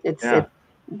 It's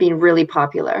been really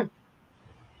popular.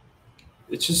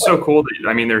 It's just so cool that,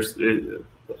 I mean, there's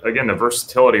again the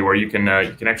versatility where you can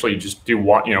actually just do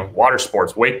water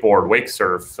sports, wakeboard, wake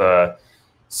surf,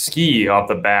 ski off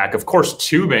the back. Of course,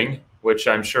 tubing, which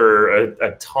I'm sure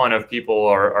a ton of people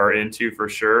are into for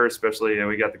sure. Especially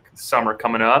we got the summer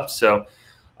coming up, so.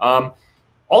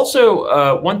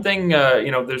 Also, one thing,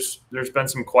 there's been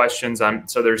some questions on.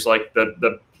 So there's like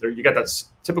you got that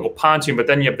typical pontoon, but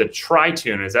then you have the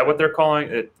tri-tune. Is that what they're calling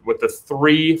it, with the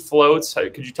 3 floats?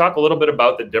 Could you talk a little bit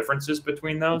about the differences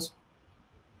between those?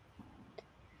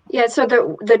 Yeah, so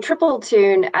the triple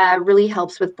tune really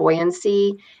helps with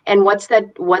buoyancy, and what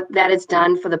that has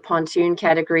done for the pontoon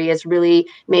category is really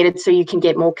made it so you can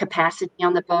get more capacity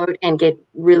on the boat and get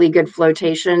really good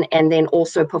flotation, and then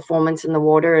also performance in the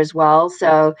water as well.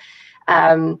 So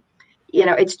you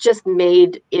know, it's just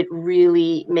made it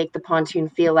really make the pontoon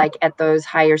feel like at those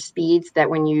higher speeds that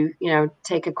when you know,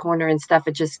 take a corner and stuff,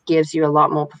 it just gives you a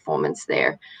lot more performance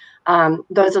there.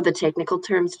 Those are the technical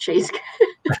terms, Chase.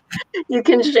 You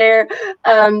can share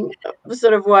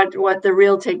sort of what the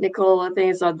real technical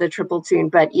things are, the triple tune.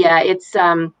 But yeah, it's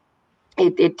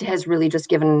it has really just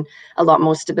given a lot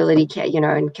more stability, you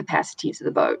know, and capacity to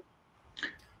the boat.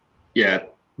 Yeah,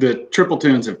 the triple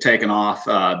tunes have taken off.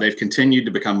 They've continued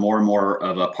to become more and more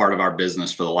of a part of our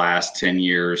business for the last 10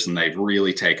 years, and they've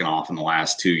really taken off in the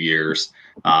last 2 years.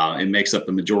 It makes up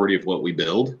the majority of what we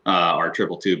build, our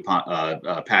triple tube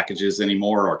packages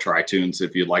anymore, or tri-tunes,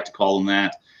 if you'd like to call them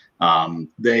that.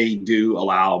 They do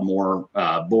allow more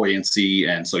buoyancy,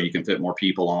 and so you can fit more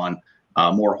people on.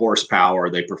 More horsepower,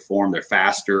 they perform, they're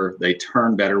faster, they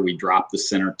turn better. We drop the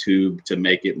center tube to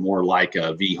make it more like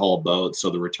a V-hull boat, so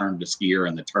the return to skier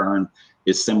and the turn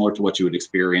is similar to what you would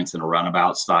experience in a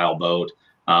runabout style boat.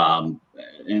 And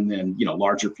then, you know,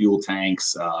 larger fuel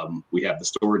tanks. We have the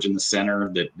storage in the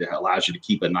center that allows you to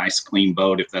keep a nice clean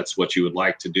boat if that's what you would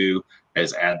like to do,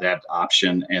 as add that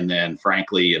option. And then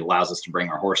frankly, it allows us to bring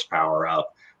our horsepower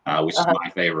up, which is my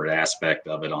favorite aspect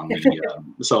of it. On the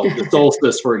so the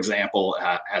Solstice, for example,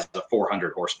 has a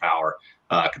 400 horsepower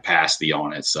capacity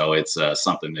on it, so it's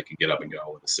something that can get up and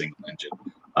go with a single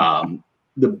engine.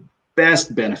 The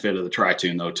best benefit of the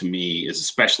tri-tune, though, to me, is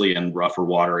especially in rougher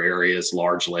water areas,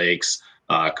 large lakes,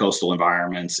 coastal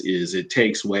environments, is it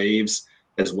takes waves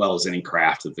as well as any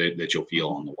craft that you'll feel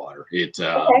on the water. It's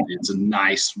a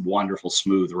nice, wonderful,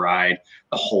 smooth ride.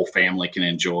 The whole family can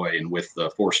enjoy, and with the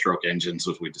 4-stroke engines,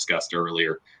 as we discussed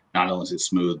earlier, not only is it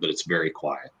smooth, but it's very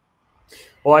quiet.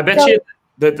 Well, I bet you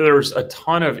that there's a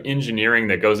ton of engineering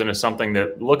that goes into something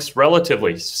that looks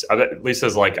relatively,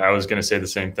 Lisa's like, I was going to say the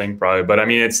same thing probably, but I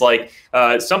mean, it's like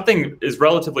something is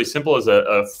relatively simple as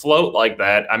a float like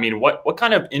that. I mean, what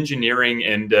kind of engineering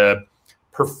and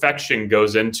perfection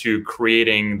goes into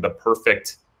creating the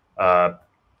perfect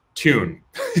tune?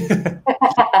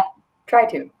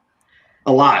 Tri-tune.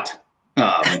 A lot,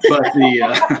 but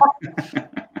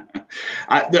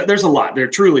there's a lot. There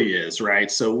truly is,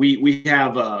 right? So we've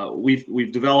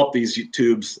developed these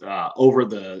tubes over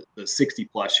the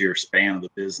 60+ year span of the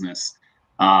business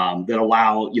that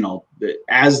allow, you know,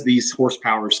 as these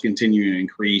horsepowers continue to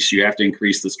increase, you have to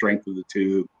increase the strength of the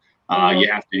tube.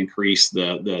 You have to increase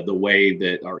the way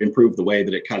that, or improve the way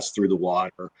that it cuts through the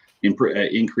water,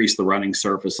 increase the running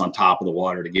surface on top of the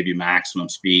water to give you maximum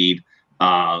speed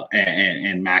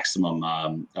and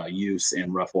maximum use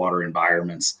in rough water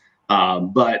environments.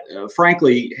 But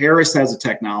frankly, Harris has a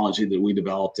technology that we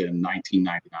developed in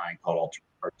 1999 called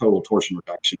our Total Torsion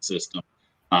Reduction System,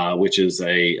 which is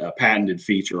a patented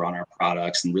feature on our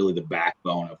products and really the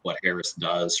backbone of what Harris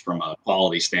does from a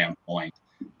quality standpoint.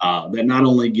 That not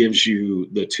only gives you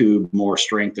the tube more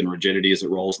strength and rigidity as it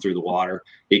rolls through the water,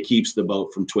 it keeps the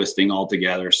boat from twisting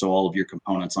altogether, so all of your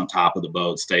components on top of the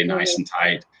boat stay nice and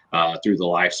tight through the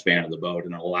lifespan of the boat,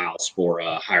 and it allows for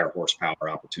higher horsepower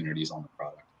opportunities on the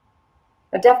product.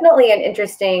 Definitely an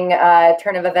interesting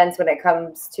turn of events when it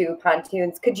comes to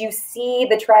pontoons. Could you see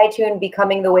the tri-tune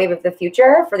becoming the wave of the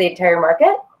future for the entire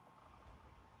market?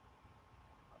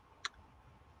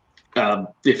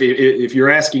 If you're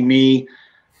asking me,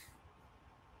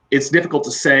 it's difficult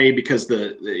to say because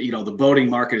the boating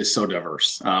market is so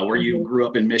diverse. Where you grew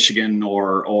up in Michigan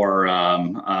or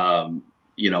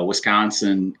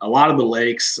Wisconsin, a lot of the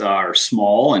lakes are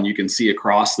small and you can see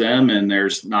across them, and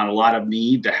there's not a lot of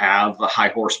need to have a high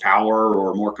horsepower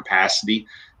or more capacity.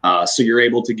 So you're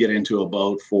able to get into a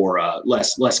boat for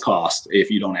less cost if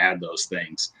you don't add those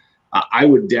things. I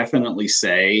would definitely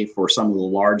say for some of the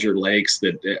larger lakes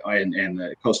and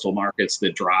the coastal markets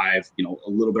that drive, you know, a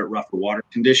little bit rougher water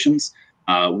conditions,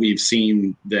 we've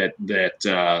seen that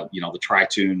the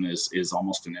tri-tune is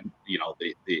almost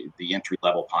the entry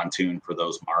level pontoon for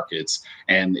those markets,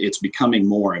 and it's becoming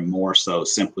more and more so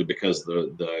simply because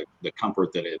the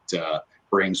comfort that it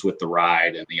brings with the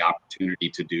ride and the opportunity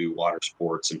to do water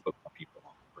sports and put more people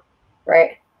on.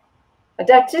 Right.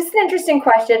 That's just an interesting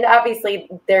question. Obviously,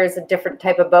 there's a different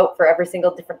type of boat for every single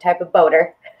different type of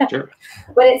boater. Sure.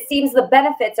 But it seems the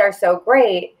benefits are so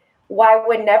great. Why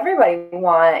wouldn't everybody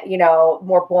want, you know,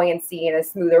 more buoyancy and a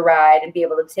smoother ride and be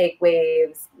able to take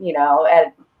waves, you know,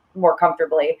 more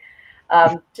comfortably?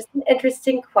 Just an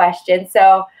interesting question.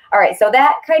 So, all right. So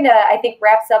that kind of, I think,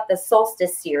 wraps up the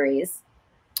Solstice series.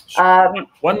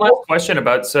 One last question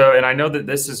about, and I know that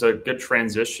this is a good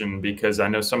transition because I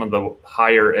know some of the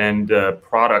higher end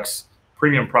products,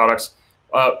 premium products.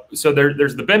 So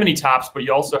there's the Bimini tops, but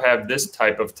you also have this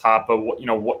type of top.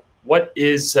 What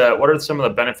are some of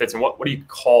the benefits, and what do you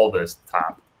call this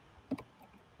top?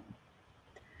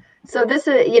 So this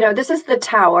is, you know, this is the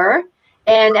tower.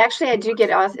 And actually I do get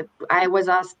asked, I was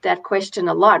asked that question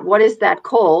a lot. What is that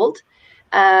called?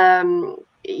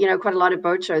 You know, quite a lot of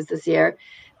boat shows this year.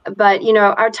 But, you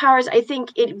know, our towers, I think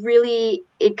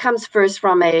it comes first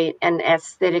from an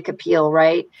aesthetic appeal,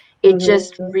 right? It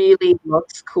just really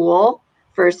looks cool,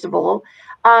 first of all.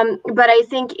 But I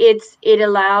think it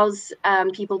allows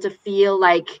people to feel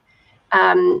like,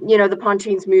 you know, the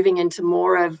pontoon's moving into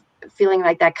more of feeling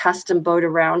like that custom boat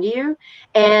around you.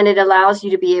 And it allows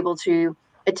you to be able to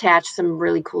attach some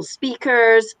really cool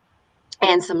speakers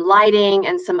and some lighting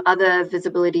and some other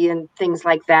visibility and things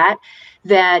like that,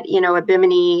 you know, a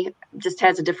bimini just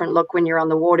has a different look when you're on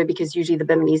the water, because usually the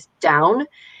bimini's down.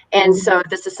 And so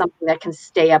this is something that can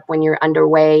stay up when you're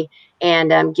underway,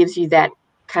 and gives you that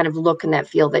kind of look and that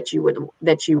feel that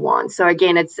you want. So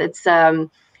again, it's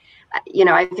you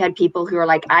know, I've had people who are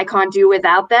like, I can't do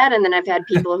without that. And then I've had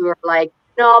people who are like,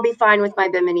 no, I'll be fine with my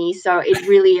bimini. So it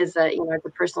really is a, you know, it's a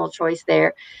personal choice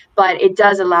there, but it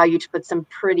does allow you to put some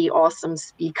pretty awesome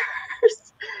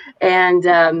speakers and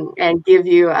give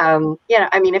you, yeah,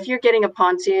 I mean, if you're getting a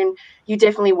pontoon, you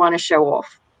definitely want to show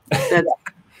off. That's,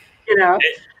 you know,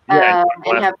 yeah,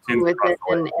 and have fun with it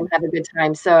and have a good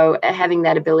time. So having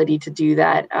that ability to do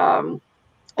that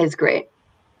is great.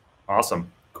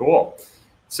 Awesome. Cool.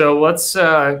 So let's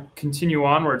continue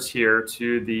onwards here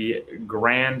to the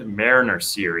Grand Mariner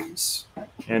series,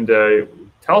 and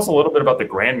tell us a little bit about the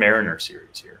Grand Mariner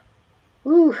series here.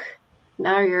 Ooh,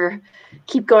 now you're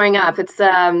keep going up. It's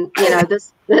you know,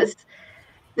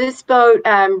 this boat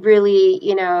really,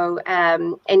 you know,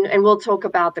 and we'll talk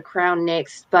about the Crown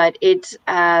next, but it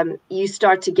you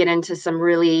start to get into some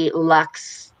really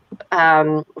luxe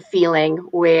feeling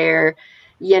where,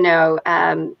 you know,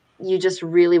 you just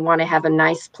really want to have a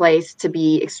nice place to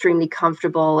be extremely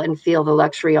comfortable and feel the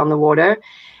luxury on the water.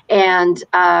 And,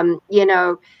 you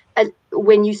know,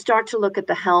 when you start to look at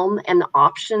the Helm and the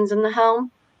options in the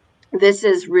Helm, this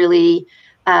is really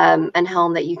an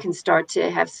Helm that you can start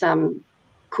to have some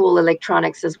cool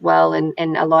electronics as well, and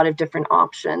a lot of different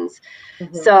options.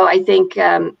 So I think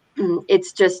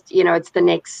it's just, you know, it's the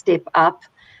next step up.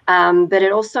 But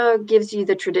it also gives you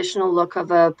the traditional look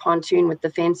of a pontoon with the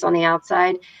fence on the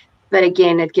outside. But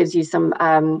again, it gives you some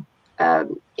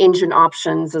engine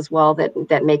options as well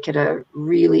that make it a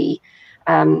really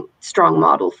strong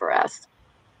model for us.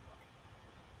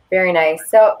 Very nice.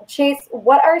 So Chase,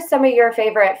 what are some of your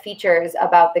favorite features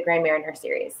about the Grand Mariner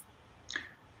series?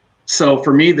 So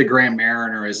for me, the Grand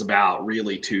Mariner is about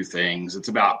really two things. It's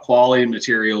about quality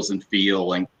materials and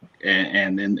feel, and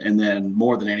then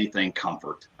more than anything,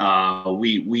 comfort.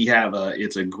 We have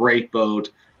it's a great boat.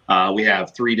 We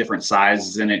have 3 different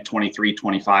sizes in it: 23,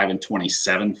 25, and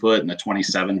 27 foot. And the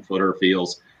 27 footer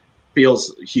feels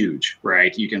huge,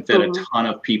 right? You can fit a ton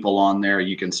of people on there.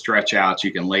 You can stretch out,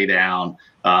 you can lay down.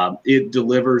 It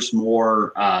delivers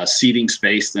more seating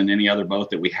space than any other boat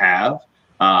that we have.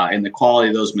 And the quality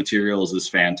of those materials is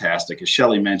fantastic. As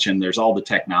Shelley mentioned, there's all the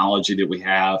technology that we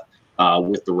have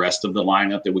with the rest of the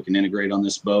lineup that we can integrate on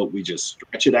this boat. We just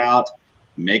stretch it out,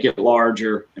 make it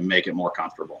larger, and make it more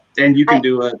comfortable. And you can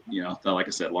do it, you know, like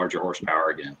I said, larger horsepower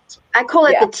again. So. I call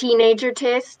it the teenager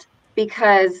test,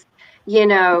 because, you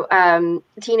know,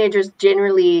 teenagers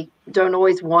generally don't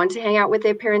always want to hang out with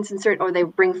their parents or they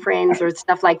bring friends or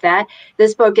stuff like that.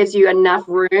 This boat gives you enough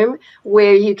room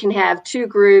where you can have 2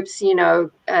 groups, you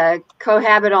know,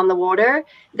 cohabit on the water.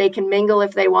 They can mingle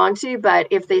if they want to, but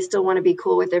if they still want to be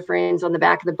cool with their friends on the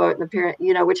back of the boat and the parent,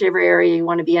 you know, whichever area you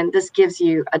want to be in, this gives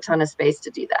you a ton of space to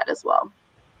do that as well.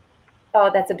 Oh,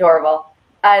 that's adorable.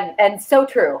 And so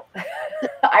true.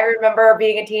 I remember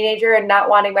being a teenager and not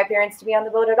wanting my parents to be on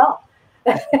the boat at all.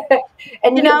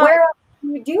 And you know, where else do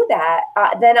you do that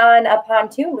than on a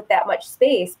pontoon with that much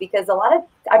space? Because a lot of,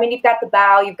 I mean, you've got the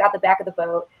bow, you've got the back of the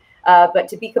boat, but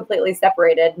to be completely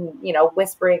separated and, you know,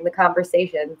 whispering the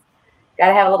conversations, got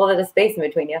to have a little bit of space in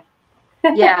between you.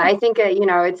 Yeah, I think, you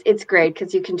know, it's great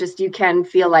because you can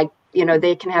feel like, you know,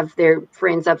 they can have their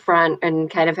friends up front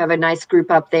and kind of have a nice group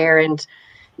up there, and,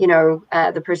 you know,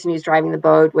 the person who's driving the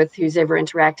boat with who's ever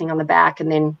interacting on the back,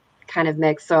 and then kind of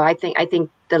mix. So I think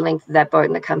the length of that boat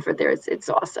and the comfort there it's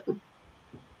awesome.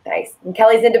 Nice. And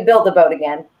Kelly's in to build the boat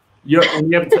again. You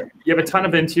have a ton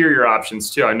of interior options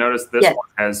too. I noticed this one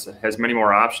has many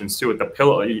more options too with the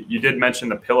pillow. You did mention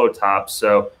the pillow top,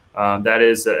 so that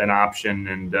is an option,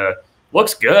 and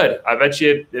looks good. I bet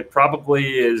you it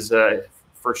probably is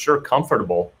for sure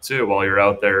comfortable too while you're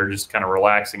out there just kind of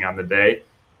relaxing on the day.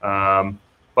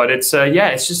 But it's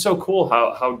it's just so cool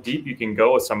how deep you can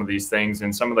go with some of these things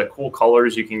and some of the cool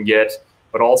colors you can get.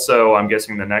 but also I'm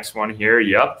guessing the next one here.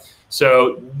 Yep.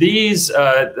 So these,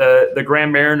 the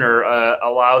Grand Mariner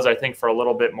allows, I think, for a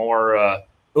little bit more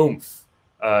oomph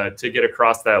to get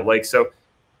across that lake. So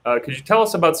could you tell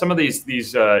us about some of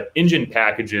these engine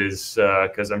packages?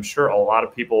 Because I'm sure a lot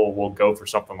of people will go for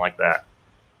something like that.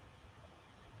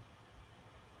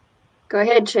 Go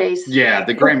ahead, Chase. Yeah,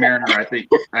 the Grand Mariner. I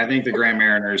think the Grand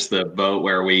Mariner is the boat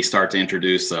where we start to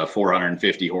introduce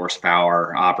 450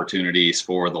 horsepower opportunities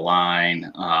for the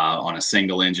line on a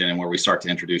single engine, and where we start to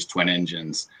introduce twin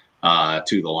engines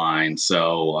to the line.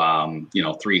 So you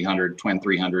know, 300 twin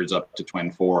 300s up to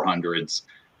twin 400s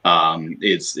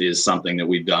is something that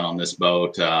we've done on this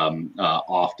boat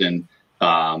often.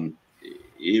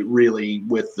 It really,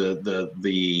 with the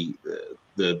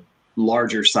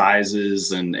larger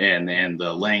sizes and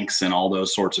the lengths and all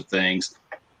those sorts of things,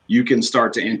 you can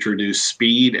start to introduce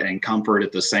speed and comfort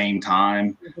at the same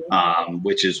time,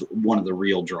 which is one of the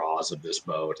real draws of this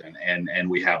boat. And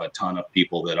we have a ton of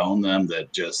people that own them that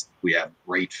we have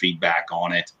great feedback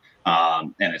on it.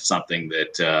 And it's something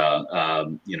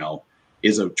that, you know,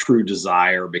 is a true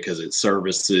desire because it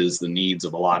services the needs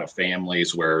of a lot of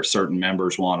families where certain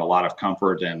members want a lot of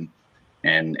comfort and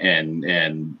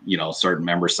you know, certain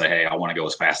members say, hey, I want to go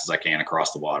as fast as I can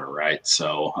across the water, right?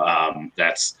 So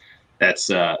that's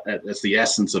the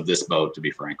essence of this boat, to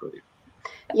be frank with you.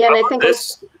 Yeah, and I think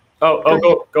this.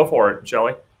 Go for it,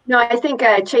 Shelley. No, I think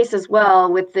Chase as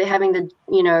well, with having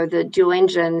the dual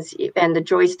engines and the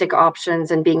joystick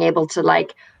options and being able to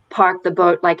like park the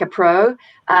boat like a pro.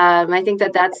 I think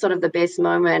that's sort of the best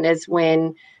moment is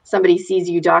when somebody sees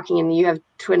you docking and you have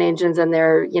twin engines and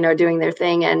they're, you know, doing their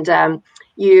thing, and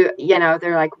you know,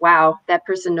 they're like, wow, that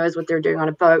person knows what they're doing on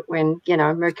a boat, when, you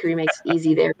know, Mercury makes it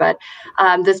easy there. But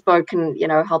this boat can, you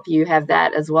know, help you have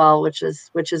that as well, which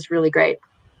is really great.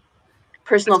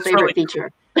 Personal favorite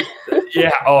feature.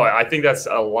 Yeah. Oh, I think that's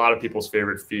a lot of people's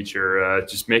favorite feature,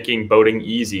 just making boating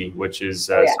easy, which is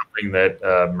something that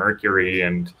Mercury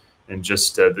and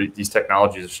just these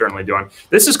technologies are certainly doing.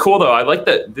 This is cool, though. I like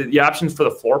the options for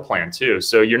the floor plan, too.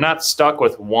 So you're not stuck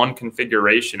with one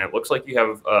configuration. It looks like you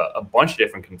have a bunch of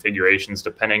different configurations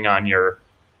depending on your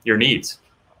needs.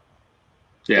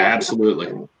 Yeah,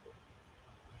 absolutely.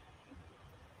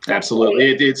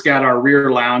 Absolutely. It's got our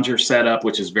rear lounger setup,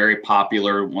 which is very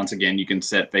popular. Once again, you can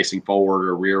set facing forward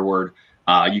or rearward.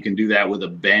 You can do that with a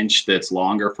bench that's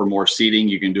longer for more seating.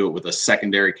 You can do it with a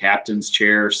secondary captain's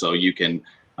chair. So you can,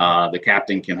 the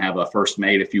captain can have a first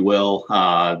mate, if you will,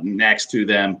 next to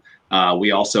them. We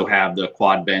also have the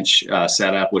quad bench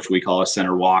setup, which we call a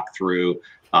center walk-through,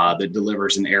 that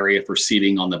delivers an area for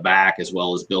seating on the back, as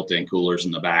well as built-in coolers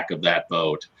in the back of that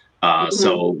boat.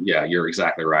 So yeah, you're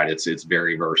exactly right. It's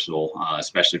very versatile,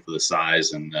 especially for the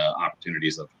size and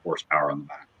opportunities of horsepower on the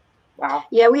back. Wow.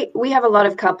 Yeah, we have a lot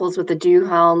of couples with the dual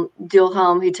helm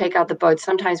who take out the boat,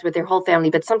 sometimes with their whole family,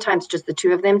 but sometimes just the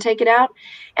two of them take it out,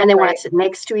 and they want to sit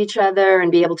next to each other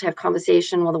and be able to have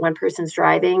conversation while the one person's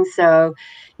driving. So,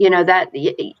 you know, that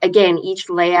again, each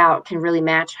layout can really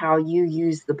match how you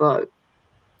use the boat.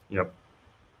 Yep.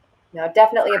 No,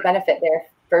 definitely a benefit there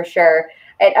for sure.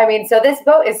 I mean, so this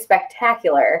boat is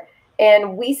spectacular,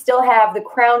 and we still have the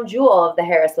crown jewel of the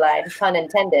Harris line, pun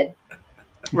intended.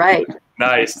 Right.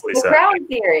 Nice, Lisa. The Crown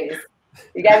series.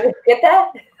 You guys get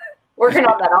that? Working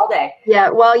on that all day. Yeah,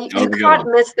 well, you can't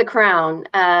miss the Crown.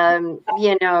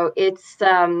 You know,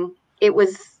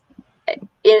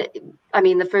 I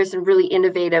mean, the first and really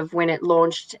innovative when it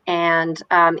launched, and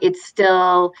it's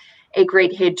still a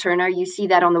great head turner. You see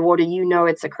that on the water, you know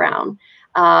it's a Crown.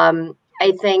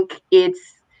 I think it's,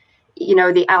 you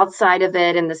know, the outside of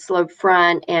it and the slope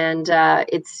front, and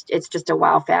it's just a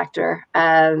wow factor.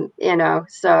 You know,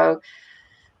 so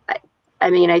I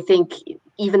mean, I think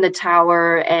even the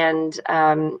tower and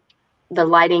the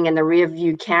lighting and the rear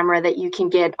view camera that you can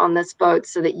get on this boat,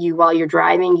 so that while you're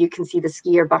driving, you can see the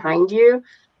skier behind you.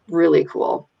 Really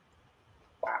cool.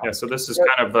 Wow. Yeah, so this is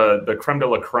kind of the creme de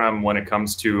la creme when it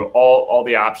comes to all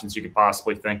the options you could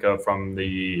possibly think of from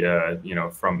the you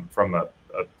know, from a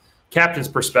captain's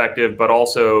perspective, but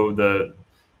also the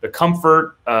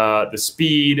comfort, the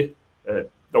speed, the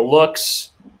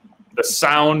looks, the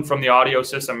sound from the audio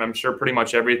system. I'm sure pretty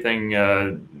much everything,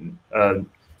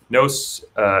 no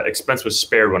expense was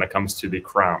spared when it comes to the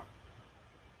Crown.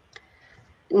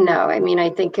 No, I mean, I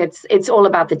think it's all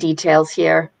about the details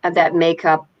here that make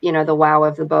up, you know, the wow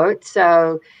of the boat.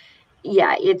 So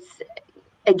yeah, it's,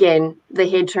 again, the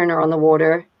head turner on the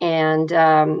water, and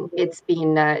it's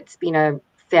been a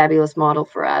fabulous model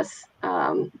for us.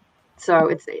 So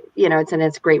it's, you know, it's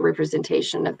a great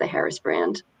representation of the Harris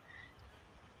brand.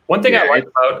 One thing I like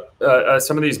about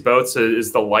some of these boats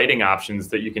is the lighting options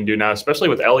that you can do now, especially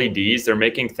with LEDs. They're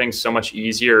making things so much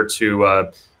easier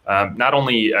to not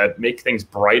only make things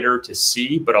brighter to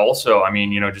see, but also, I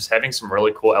mean, just having some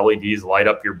really cool LEDs light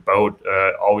up your boat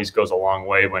always goes a long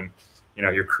way when,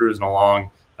 you're cruising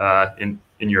along in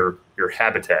your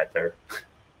habitat there.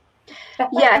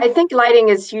 Yeah, I think lighting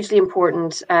is hugely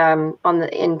important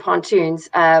in pontoons.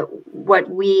 What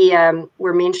we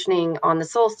were mentioning on the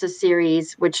Solstice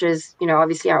series, which is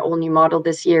obviously our all new model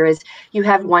this year, is you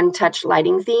have one-touch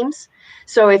lighting themes.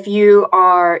 So if you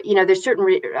are, there's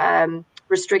certain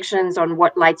restrictions on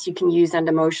what lights you can use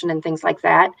under motion and things like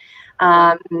that,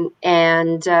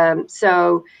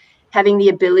 so having the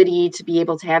ability to be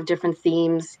able to have different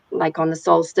themes, like on the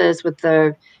Solstice with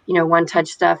the one-touch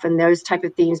stuff and those type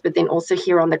of themes, but then also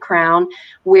here on the Crown,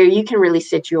 where you can really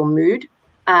set your mood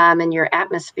and your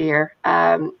atmosphere.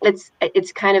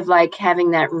 It's kind of like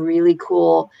having that really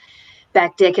cool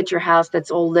back deck at your house that's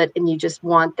all lit and you just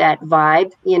want that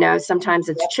vibe. Sometimes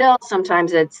it's chill,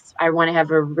 sometimes it's I want to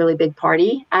have a really big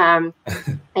party. I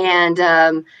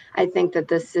think that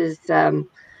this is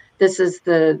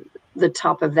the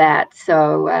top of that.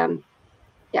 So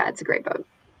yeah, it's a great boat.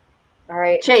 All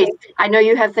right, Chase, I know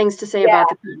you have things to say about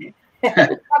the Let's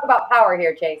talk about power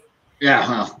here, Chase. Yeah,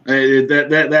 well,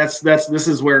 this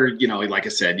is where, like I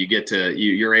said,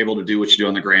 you're able to do what you do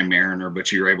on the Grand Mariner,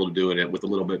 but you're able to do it with a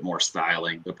little bit more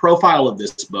styling. The profile of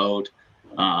this boat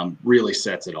really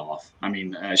sets it off. I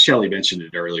mean, Shelley mentioned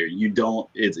it earlier.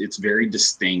 It's very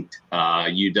distinct.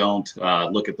 You don't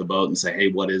look at the boat and say, hey,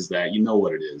 what is that? You know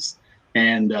what it is.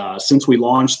 And since we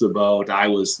launched the boat, I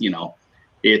was,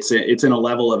 it's in a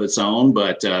level of its own,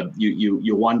 but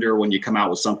you wonder when you come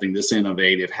out with something this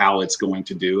innovative, how it's going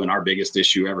to do. And our biggest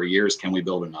issue every year is, can we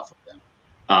build enough of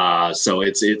them? So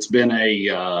it's been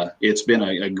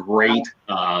a great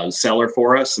seller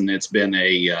for us, and it's been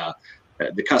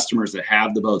the customers that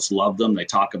have the boats love them. They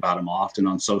talk about them often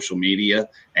on social media,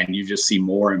 and you just see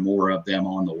more and more of them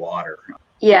on the water.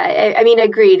 Yeah, I mean,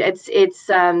 agreed. It's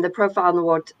the profile in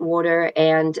the water,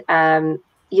 and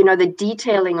the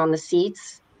detailing on the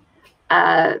seats.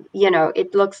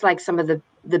 It looks like some of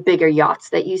the bigger yachts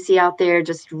that you see out there.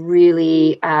 Just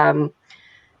really,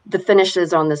 the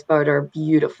finishes on this boat are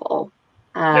beautiful,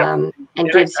 and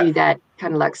gives you that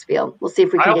kind of luxe feel. We'll see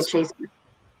if we can get Chase.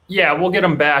 Yeah, we'll get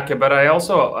them back. But I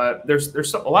also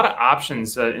there's a lot of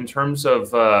options in terms of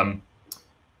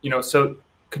so.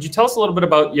 Could you tell us a little bit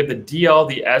about, you have the DL,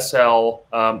 the SL,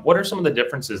 what are some of the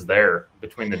differences there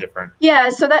between the different? Yeah,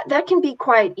 so that can be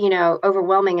quite,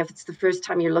 overwhelming if it's the first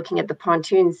time you're looking at the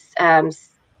pontoons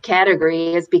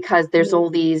category, is because there's all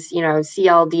these,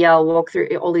 CL, DL,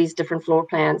 walkthrough, all these different floor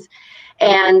plans.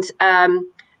 And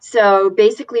so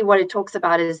basically what it talks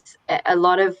about is a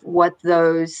lot of what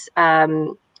those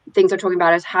things are talking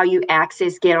about is how you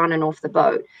access, get on and off the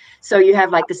boat. So you have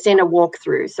like the center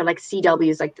walkthrough. So like CW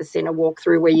is like the center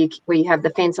walkthrough where you have the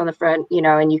fence on the front,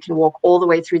 and you can walk all the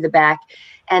way through the back,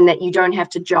 and that you don't have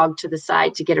to jog to the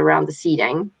side to get around the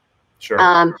seating. Sure.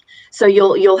 So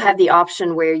you'll have the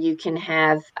option where you can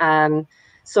have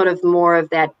sort of more of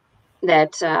that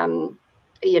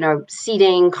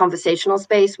seating conversational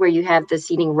space, where you have the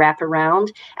seating wrap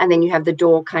around, and then you have the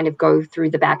door kind of go through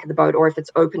the back of the boat, or if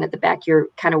it's open at the back, you're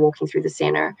kind of walking through the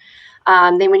center.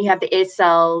 Then when you have the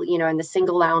SL, and the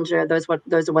single lounger, those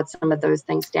are what some of those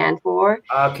things stand for.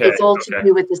 Okay. It's all to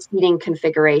do with the seating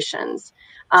configurations.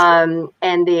 And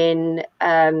then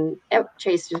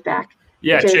Chase is back.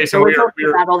 Yeah, Chase. So we're talking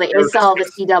about all the SL, the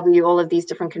CW, all of these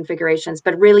different configurations,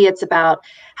 but really it's about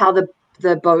how the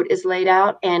boat is laid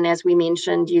out. And as we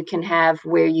mentioned, you can have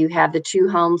where you have the two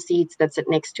Helm seats that sit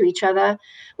next to each other,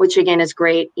 which again is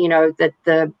great, that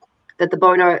the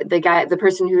boater, the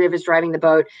person whoever's driving the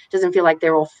boat doesn't feel like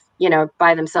they're all,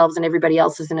 by themselves and everybody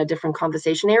else is in a different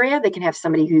conversation area. They can have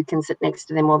somebody who can sit next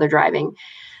to them while they're driving.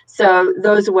 So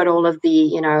those are what all of the,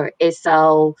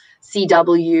 SL,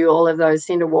 CW, all of those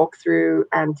center walkthrough,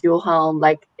 dual Helm,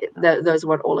 like those are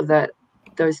what all of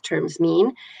those terms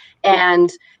mean.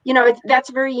 And,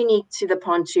 that's very unique to the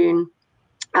pontoon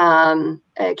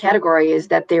category, is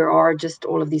that there are just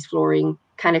all of these flooring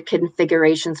kind of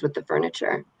configurations with the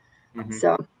furniture. Mm-hmm.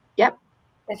 So, yep.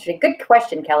 That's a good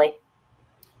question, Kelley.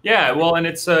 Yeah, well, and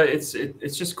it's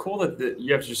just cool that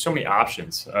you have just so many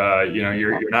options.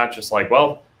 You're not just like,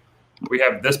 well, we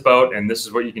have this boat and this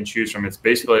is what you can choose from. It's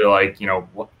basically like,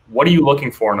 what are you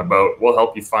looking for in a boat? We'll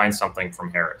help you find something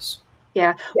from Harris.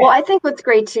 Yeah. Well, I think what's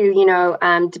great too,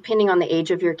 depending on the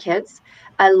age of your kids,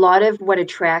 a lot of what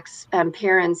attracts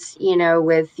parents,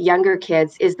 with younger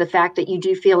kids is the fact that you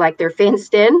do feel like they're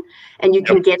fenced in and you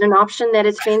can get an option that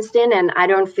is fenced in. And I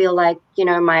don't feel like,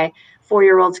 my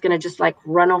 4-year-old's going to just like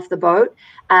run off the boat,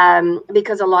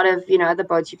 because a lot of, the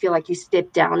boats you feel like you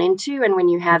step down into. And when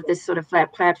you have this sort of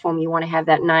flat platform, you want to have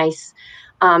that nice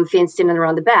fenced in and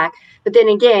around the back. But then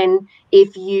again,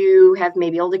 if you have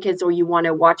maybe older kids or you want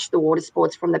to watch the water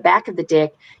sports from the back of the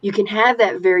deck, you can have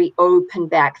that very open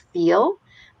back feel.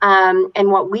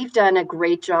 And what we've done a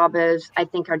great job of, I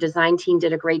think our design team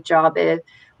did a great job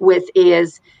with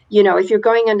is, if you're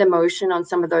going under motion on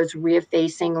some of those rear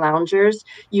facing loungers,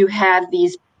 you have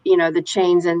these, the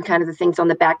chains and kind of the things on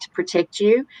the back to protect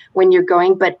you when you're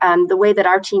going. But the way that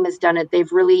our team has done it,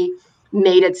 they've really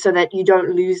made it so that you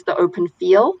don't lose the open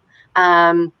feel.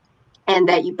 And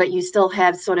but you still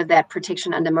have sort of that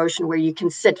protection under motion where you can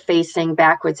sit facing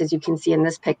backwards, as you can see in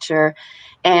this picture,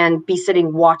 and be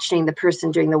sitting watching the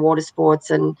person doing the water sports,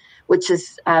 and which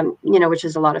is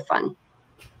a lot of fun.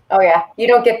 Oh yeah, you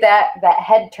don't get that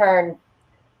head turn.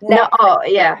 No, oh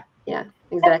yeah,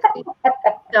 exactly.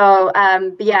 So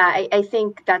I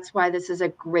think that's why this is a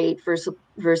great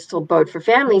versatile boat for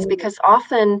families, because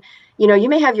often, you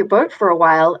may have your boat for a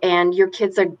while and your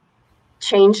kids are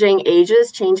changing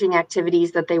ages, changing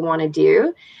activities that they want to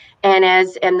do. And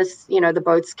the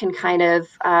boats can kind of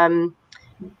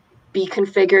be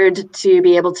configured to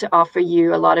be able to offer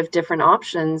you a lot of different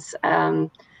options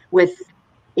with,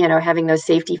 having those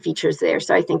safety features there.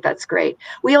 So I think that's great.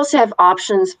 We also have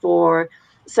options for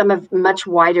some of much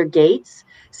wider gates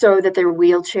so that they're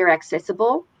wheelchair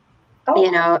accessible.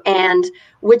 And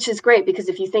which is great, because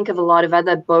if you think of a lot of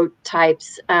other boat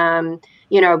types,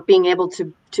 being able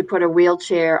to put a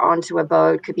wheelchair onto a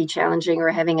boat could be challenging, or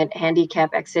having it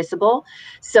handicap accessible.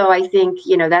 So I think,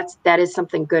 that is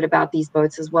something good about these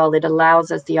boats as well. It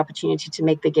allows us the opportunity to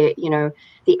make the gate,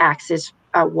 the access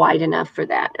wide enough for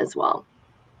that as well.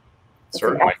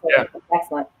 Certainly.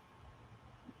 Excellent.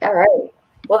 All right.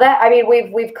 Well,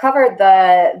 we've covered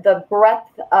the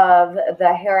breadth of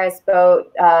the Harris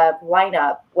boat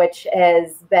lineup, which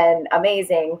has been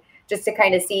amazing, just to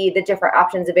kind of see the different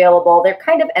options available. They're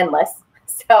kind of endless.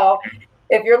 So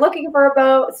if you're looking for a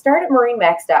boat, start at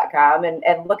MarineMax.com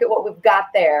and look at what we've got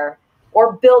there,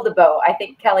 or build a boat. I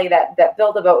think, Kelley, that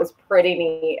build a boat was pretty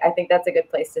neat. I think that's a good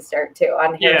place to start too.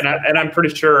 And I'm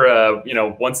pretty sure,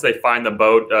 once they find the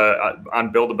boat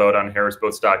on Build a Boat on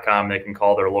harrisboats.com, they can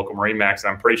call their local MarineMax.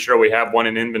 And I'm pretty sure we have one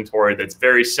in inventory that's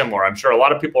very similar. I'm sure a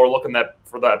lot of people are looking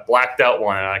for that blacked out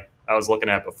one I was looking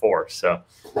at before. So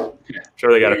I'm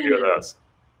sure they got a few of those.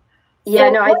 Yeah,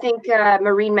 no, I think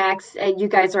MarineMax, you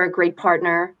guys are a great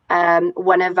partner.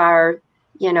 One of our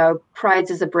prides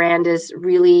as a brand is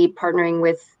really partnering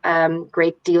with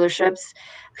great dealerships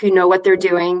who know what they're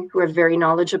doing, who are very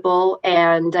knowledgeable.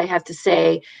 And I have to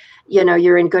say,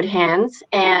 you're in good hands.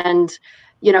 And,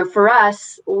 for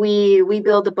us, we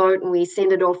build the boat and we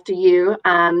send it off to you.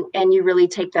 And you really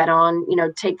take that on,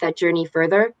 take that journey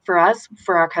further for us,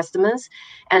 for our customers.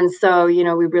 And so,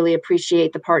 we really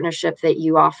appreciate the partnership that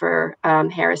you offer,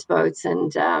 Harris Boats.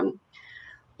 And,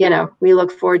 we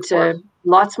look forward to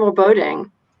lots more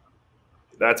boating.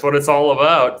 That's what it's all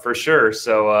about, for sure.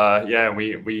 So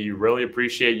we really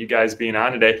appreciate you guys being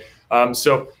on today.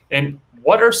 And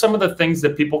what are some of the things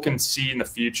that people can see in the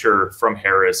future from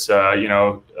Harris?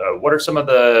 What are some of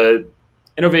the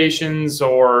innovations,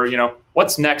 or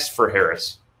what's next for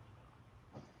Harris?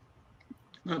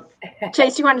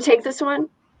 Chase, you want to take this one?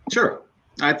 Sure.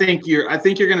 I think you're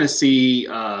going to see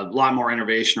a lot more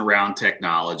innovation around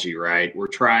technology, right? We're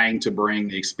trying to bring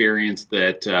the experience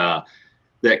that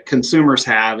consumers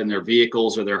have in their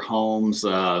vehicles or their homes,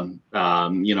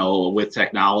 with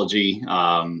technology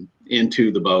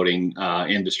into the boating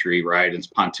industry, right? And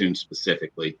pontoon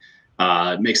specifically.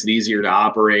 It makes it easier to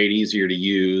operate, easier to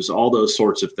use, all those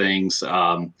sorts of things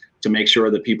to make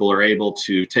sure that people are able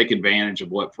to take advantage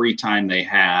of what free time they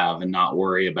have and not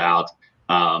worry about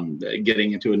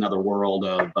getting into another world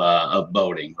of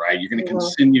boating, right? You're going to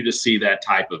continue to see that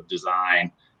type of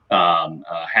design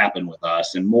happen with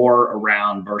us, and more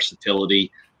around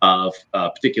versatility of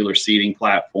particular seating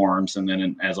platforms. And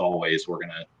then, as always, we're going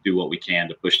to do what we can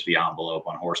to push the envelope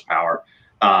on horsepower.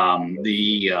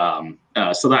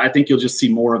 So that I think you'll just see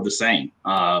more of the same.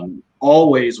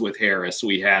 Always with Harris,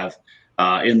 we have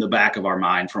in the back of our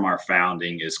mind from our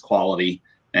founding is quality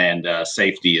and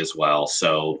safety as well.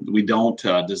 So we don't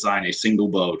design a single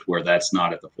boat where that's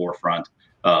not at the forefront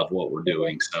of what we're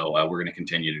doing. So we're going to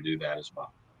continue to do that as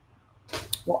well.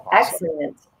 Well,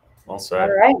 excellent. Well said.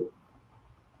 All right.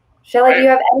 Shelley, do you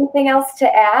have anything else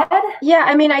to add? Yeah,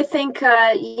 I mean, I think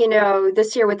you know,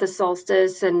 this year with the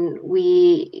solstice, and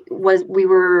we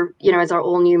were, you know, as our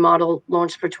all new model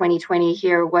launched for 2020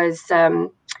 here was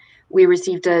we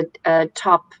received a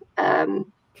top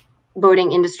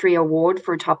boating industry award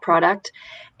for top product.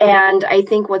 And I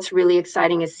think what's really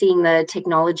exciting is seeing the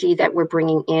technology that we're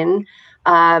bringing in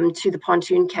to the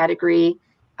pontoon category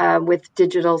with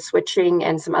digital switching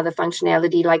and some other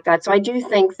functionality like that. So I do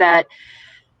think that,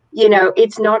 you know,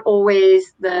 it's not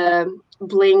always the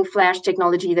bling flash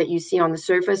technology that you see on the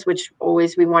surface, which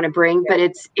always we want to bring, but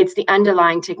it's the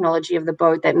underlying technology of the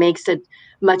boat that makes it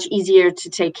much easier to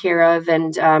take care of,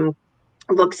 and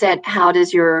looks at how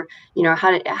does your, you know,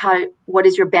 what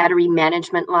is your battery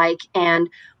management like. And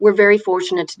we're very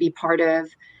fortunate to be part of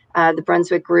the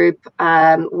Brunswick Group,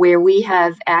 where we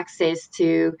have access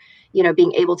to, you know,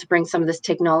 being able to bring some of this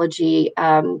technology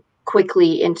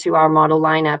quickly into our model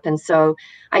lineup. And so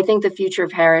I think the future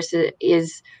of Harris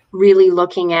is really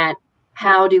looking at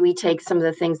how do we take some of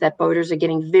the things that boaters are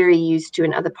getting very used to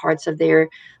in other parts of their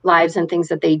lives and things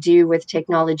that they do with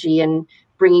technology, and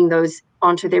bringing those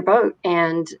onto their boat.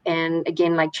 And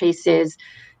again, like Chase says,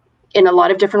 in a lot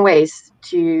of different ways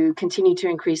to continue to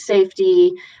increase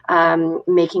safety,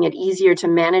 making it easier to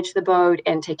manage the boat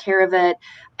and take care of it,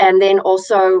 and then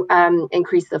also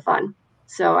increase the fun.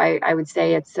 So I would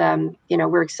say it's, you know,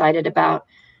 we're excited about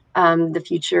the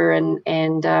future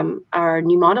and our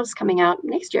new models coming out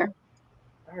next year.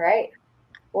 All right.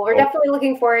 Well, we're definitely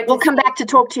looking forward to. We'll come back to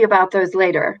talk to you about those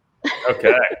later.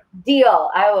 Okay. Deal.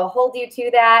 I will hold you to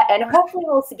that, and hopefully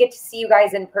we'll get to see you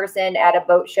guys in person at a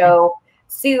boat show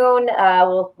soon.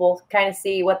 We'll kind of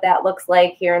see what that looks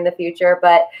like here in the future,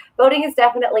 but boating is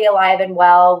definitely alive and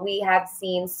well. We have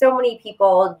seen so many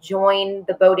people join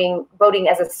the boating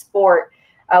as a sport.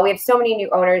 We have so many new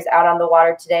owners out on the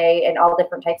water today in all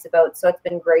different types of boats. So it's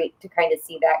been great to kind of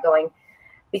see that going,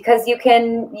 because you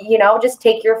can, you know, just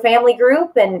take your family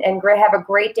group and have a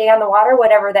great day on the water,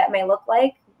 whatever that may look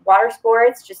like. Water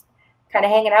sports, just kind of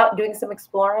hanging out and doing some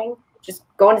exploring, just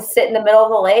going to sit in the middle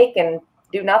of the lake and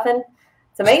do nothing.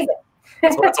 It's amazing.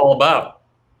 That's what it's all about.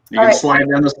 You can slide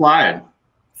down the slide.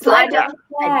 Slide down the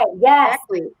slide, yes.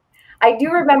 Exactly. I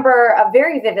do remember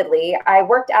very vividly, I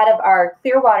worked out of our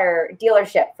Clearwater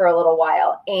dealership for a little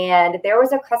while, and there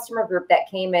was a customer group that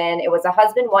came in. It was a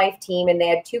husband-wife team, and they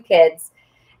had 2 kids,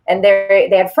 and they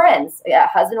had friends,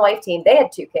 husband-wife team, they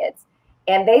had 2 kids.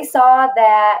 And they saw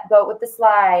that boat with the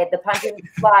slide, the pontoon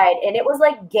slide, and it was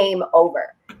like game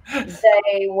over.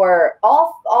 They were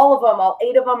all of them, all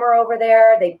 8 of them are over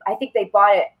there. I think they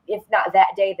bought it, if not that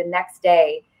day, the next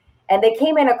day. And they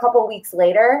came in a couple weeks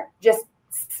later, just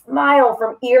smile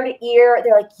from ear to ear.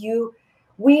 They're like,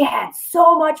 we had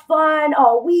so much fun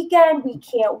all weekend. We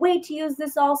can't wait to use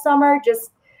this all summer.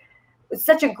 Just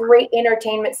such a great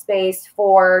entertainment space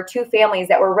for 2 families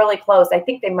that were really close. I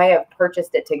think they might have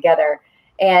purchased it together.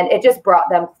 And it just brought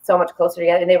them so much closer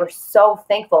together. And they were so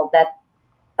thankful that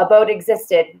a boat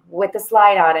existed with a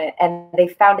slide on it, and they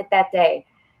found it that day.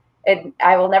 And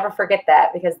I will never forget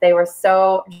that, because they were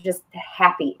so just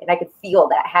happy, and I could feel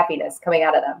that happiness coming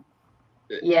out of them.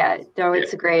 Yeah, no,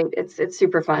 it's great. It's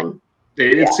super fun.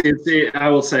 I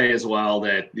will say as well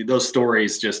that those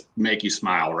stories just make you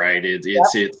smile, right?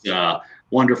 It's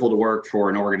wonderful to work for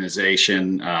an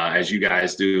organization as you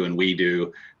guys do and we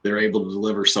do. They're able to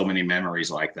deliver so many memories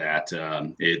like that.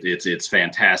 It's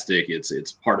fantastic.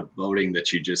 It's part of boating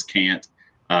that you just can't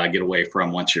get away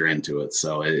from once you're into it.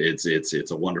 So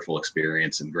it's a wonderful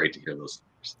experience, and great to hear those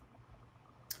stories.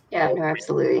 Yeah, no,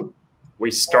 absolutely. We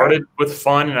started with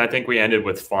fun, and I think we ended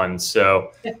with fun.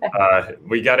 So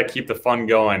we got to keep the fun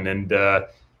going. And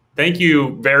thank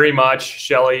you very much,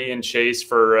 Shelley and Chase,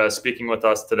 for speaking with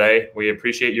us today. We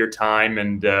appreciate your time,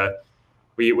 and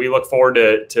we look forward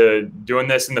to doing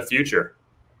this in the future.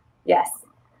 Yes,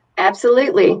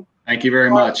 absolutely. Thank you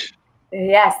very much.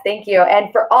 Yes, thank you.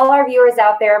 And for all our viewers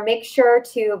out there, make sure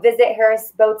to visit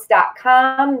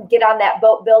harrisboats.com, get on that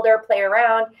boat builder, play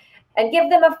around, and give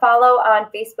them a follow on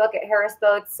Facebook at Harris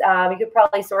Boats. You could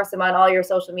probably source them on all your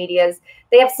social medias.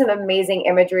 They have some amazing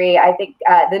imagery. I think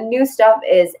the new stuff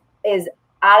is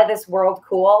out of this world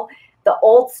cool. The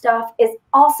old stuff is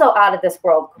also out of this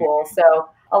world cool. So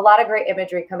a lot of great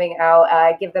imagery coming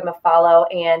out. Give them a follow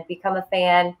and become a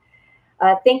fan.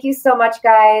 Thank you so much,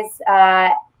 guys.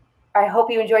 I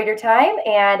hope you enjoyed your time.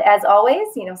 And as always,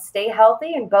 stay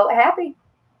healthy and boat happy.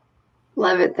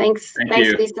 Love it. Thanks. Thank Thanks,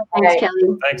 you. Lisa. Thanks,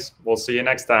 Kelley. Thanks. We'll see you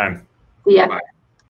next time. Yeah. Bye.